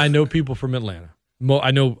 I know people from Atlanta.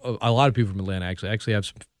 I know a lot of people from Atlanta, actually. I actually have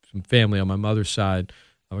some family on my mother's side,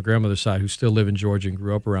 on my grandmother's side, who still live in Georgia and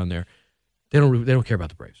grew up around there. They don't care about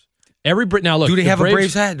the Braves. Now look, do they have a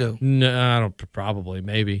Braves hat though? No, I don't. Probably,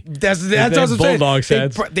 maybe. That's what I'm saying. Bulldogs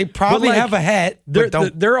hats. They probably have a hat.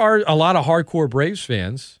 There are a lot of hardcore Braves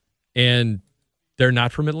fans, and they're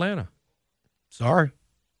not from Atlanta. Sorry,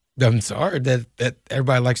 I'm sorry that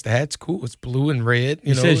everybody likes the hats. Cool, it's blue and red.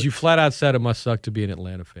 He says you flat out said it must suck to be an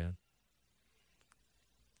Atlanta fan.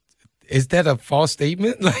 Is that a false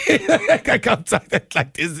statement? Is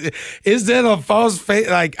that a false faith?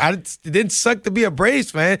 It didn't suck to be a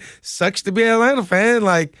Braves fan. It sucks to be an Atlanta fan.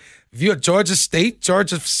 If you're a Georgia State,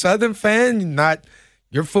 Georgia Southern fan,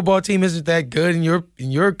 your football team isn't that good in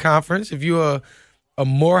your conference. If you're a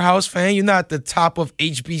Morehouse fan, you're not the top of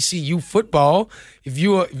HBCU football. If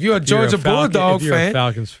you're a Georgia Bulldog fan, if you're a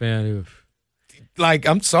Falcons fan,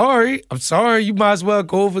 I'm sorry. You might as well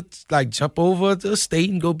go over, jump over to the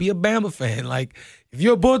state and go be a Bama fan. If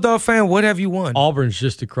you're a Bulldog fan, what have you won? Auburn's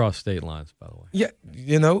just across state lines, by the way.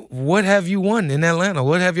 Yeah, what have you won in Atlanta?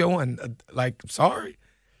 What have you won? Sorry.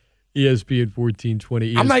 ESPN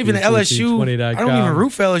 1420. I'm not even an LSU. I don't even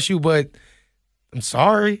root for LSU, but I'm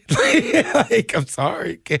sorry. I'm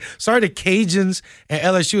sorry. Sorry, the Cajuns and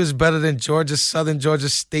LSU is better than Georgia Southern, Georgia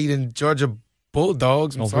State, and Georgia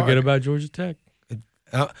Bulldogs. Don't forget about Georgia Tech.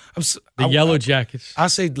 The Yellow Jackets. I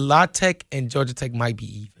say La Tech and Georgia Tech might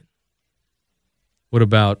be even. What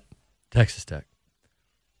about Texas Tech?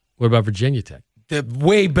 What about Virginia Tech? They're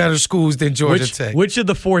way better schools than Georgia Tech. Which of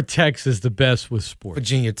the four Techs is the best with sports?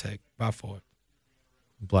 Virginia Tech, by far.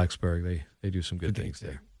 Blacksburg, they do some good things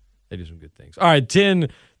there. They do some good things. All right, 10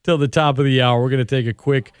 till the top of the hour. We're going to take a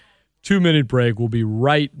quick 2-minute break. We'll be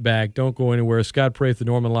right back. Don't go anywhere. Scott Praith and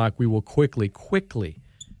Norman Locke. We will quickly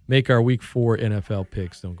make our Week 4 NFL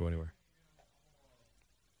picks. Don't go anywhere.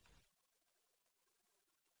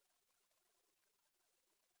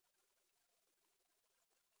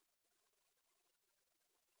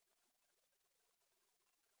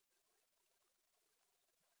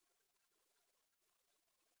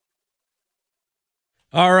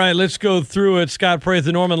 All right, let's go through it. Scott Praith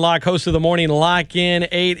and Norman Locke, host of the Morning Locke In,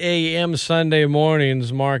 8 a.m. Sunday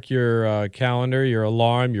mornings. Mark your calendar, your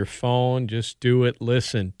alarm, your phone. Just do it.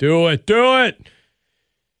 Listen. Do it.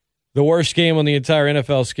 The worst game on the entire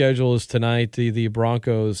NFL schedule is tonight, the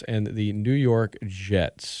Broncos and the New York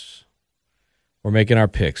Jets. We're making our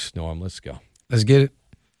picks, Norm. Let's go. Let's get it.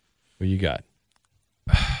 Who you got?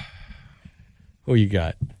 Who you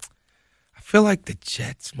got? I feel like the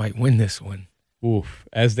Jets might win this one. Oof.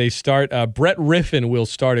 As they start, Brett Riffin will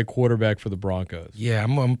start at quarterback for the Broncos. Yeah,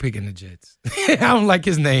 I'm picking the Jets. I don't like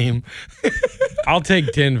his name. I'll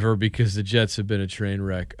take Denver because the Jets have been a train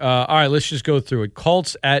wreck. All right, let's just go through it.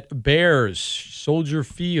 Colts at Bears, Soldier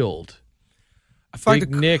Field. Big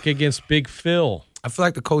Nick against Big Phil. I feel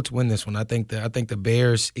like the Colts win this one. I think the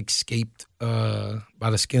Bears escaped by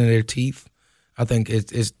the skin of their teeth. I think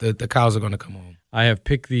it's the cows are going to come home. I have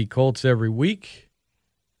picked the Colts every week.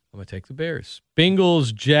 I'm going to take the Bears.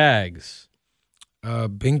 Bengals, Jags.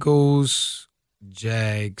 Bengals,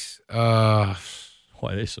 Jags. Boy,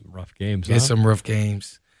 there's some rough games, There's huh? some rough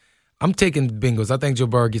games. I'm taking the Bengals. I think Joe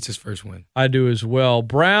Burrow gets his first win. I do as well.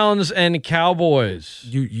 Browns and Cowboys.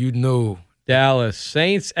 You know. Dallas.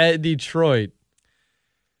 Saints at Detroit.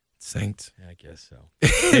 Saints. I guess so.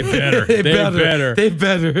 They better. They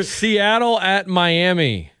better. Seattle at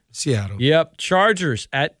Miami. Seattle. Yep. Chargers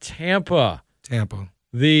at Tampa. Tampa.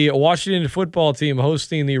 The Washington football team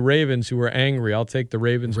hosting the Ravens, who are angry. I'll take the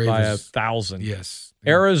Ravens by 1,000. Yes.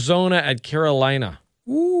 Arizona at Carolina.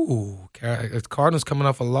 Ooh, Cardinals coming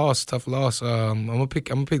off a loss, tough loss. I'm gonna pick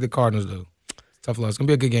the Cardinals though. Tough loss. It's gonna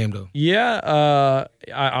be a good game though. Yeah,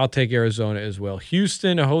 I'll take Arizona as well.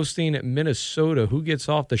 Houston hosting Minnesota. Who gets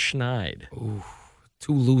off the schneid? Ooh,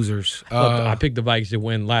 two losers. I picked the Vikings to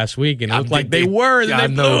win last week, and it looked like they were.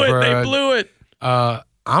 And they blew it.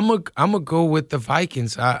 I'm gonna go with the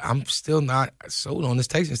Vikings. I'm still not sold on this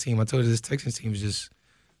Texans team. I told you this Texans team is just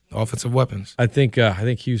offensive weapons. I think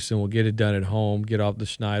Houston will get it done at home, get off the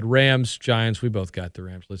schneid. Rams, Giants, we both got the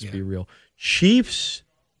Rams. Let's be real. Chiefs,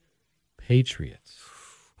 Patriots.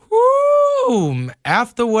 Woo!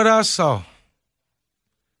 After what I saw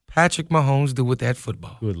Patrick Mahomes do with that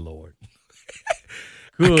football. Good Lord.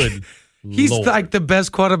 Good He's Lord. like the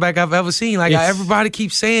best quarterback I've ever seen. Like everybody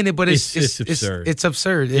keeps saying it, but it's absurd. It's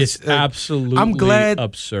absurd. It's absolutely I'm glad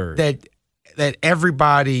absurd. that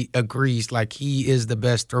everybody agrees like he is the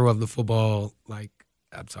best thrower of the football. Like,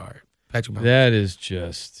 I'm sorry. Patrick Mahomes. That is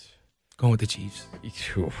just Going with the Chiefs.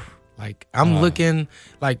 oof. Like, I'm looking,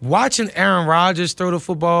 like, watching Aaron Rodgers throw the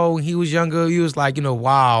football when he was younger, he was like,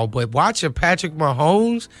 wow. But watching Patrick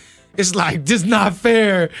Mahomes, it's like, just not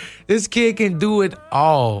fair. This kid can do it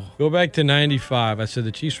all. Go back to 95. I said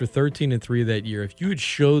the Chiefs were 13-3 that year. If you had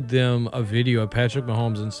showed them a video of Patrick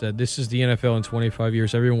Mahomes and said, this is the NFL in 25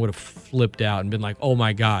 years, everyone would have flipped out and been like, oh,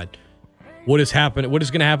 my God. What has happened? What is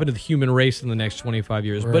going to happen to the human race in the next 25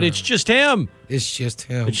 years? Bruh. But it's just him. It's just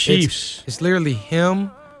him. The Chiefs. It's literally him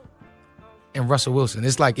and Russell Wilson.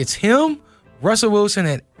 It's like, it's him, Russell Wilson,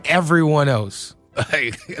 and everyone else.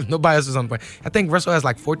 Like, nobody else is on the point. I think Russell has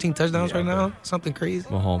like 14 touchdowns right now. Something crazy.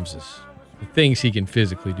 Mahomes is. The things he can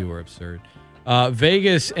physically do are absurd.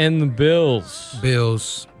 Vegas and the Bills.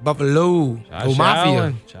 Bills. Buffalo.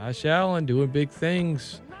 Mafia. Josh Allen doing big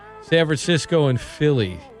things. San Francisco and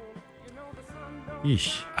Philly.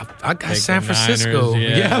 Yeesh. I got Take San the Francisco.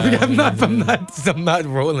 Niners, yeah. I'm not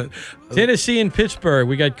rolling. Tennessee and Pittsburgh.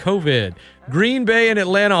 We got COVID. Green Bay and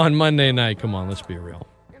Atlanta on Monday night. Come on, let's be real.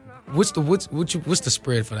 What's the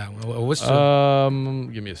spread for that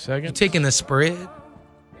one? Give me a second. You taking the spread?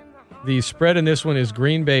 The spread in this one is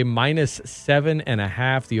Green Bay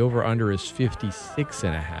 -7.5. The over/under is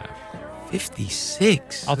 56.5.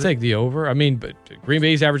 56. I'll take the over. I mean, but Green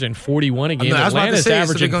Bay's averaging 41 a game. I was about to Atlanta's say, so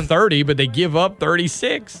averaging they're gonna- 30, but they give up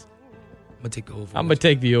 36. I'm going to take the over. I'm going to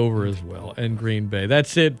take the over as well and Green Bay.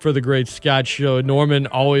 That's it for the Great Scott Show. Norman,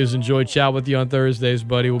 always enjoy chat with you on Thursdays,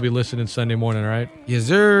 buddy. We'll be listening Sunday morning, all right? Yes,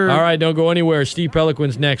 sir. All right, don't go anywhere. Steve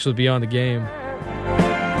Peliquin's next with Beyond the Game.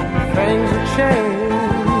 Things are changing.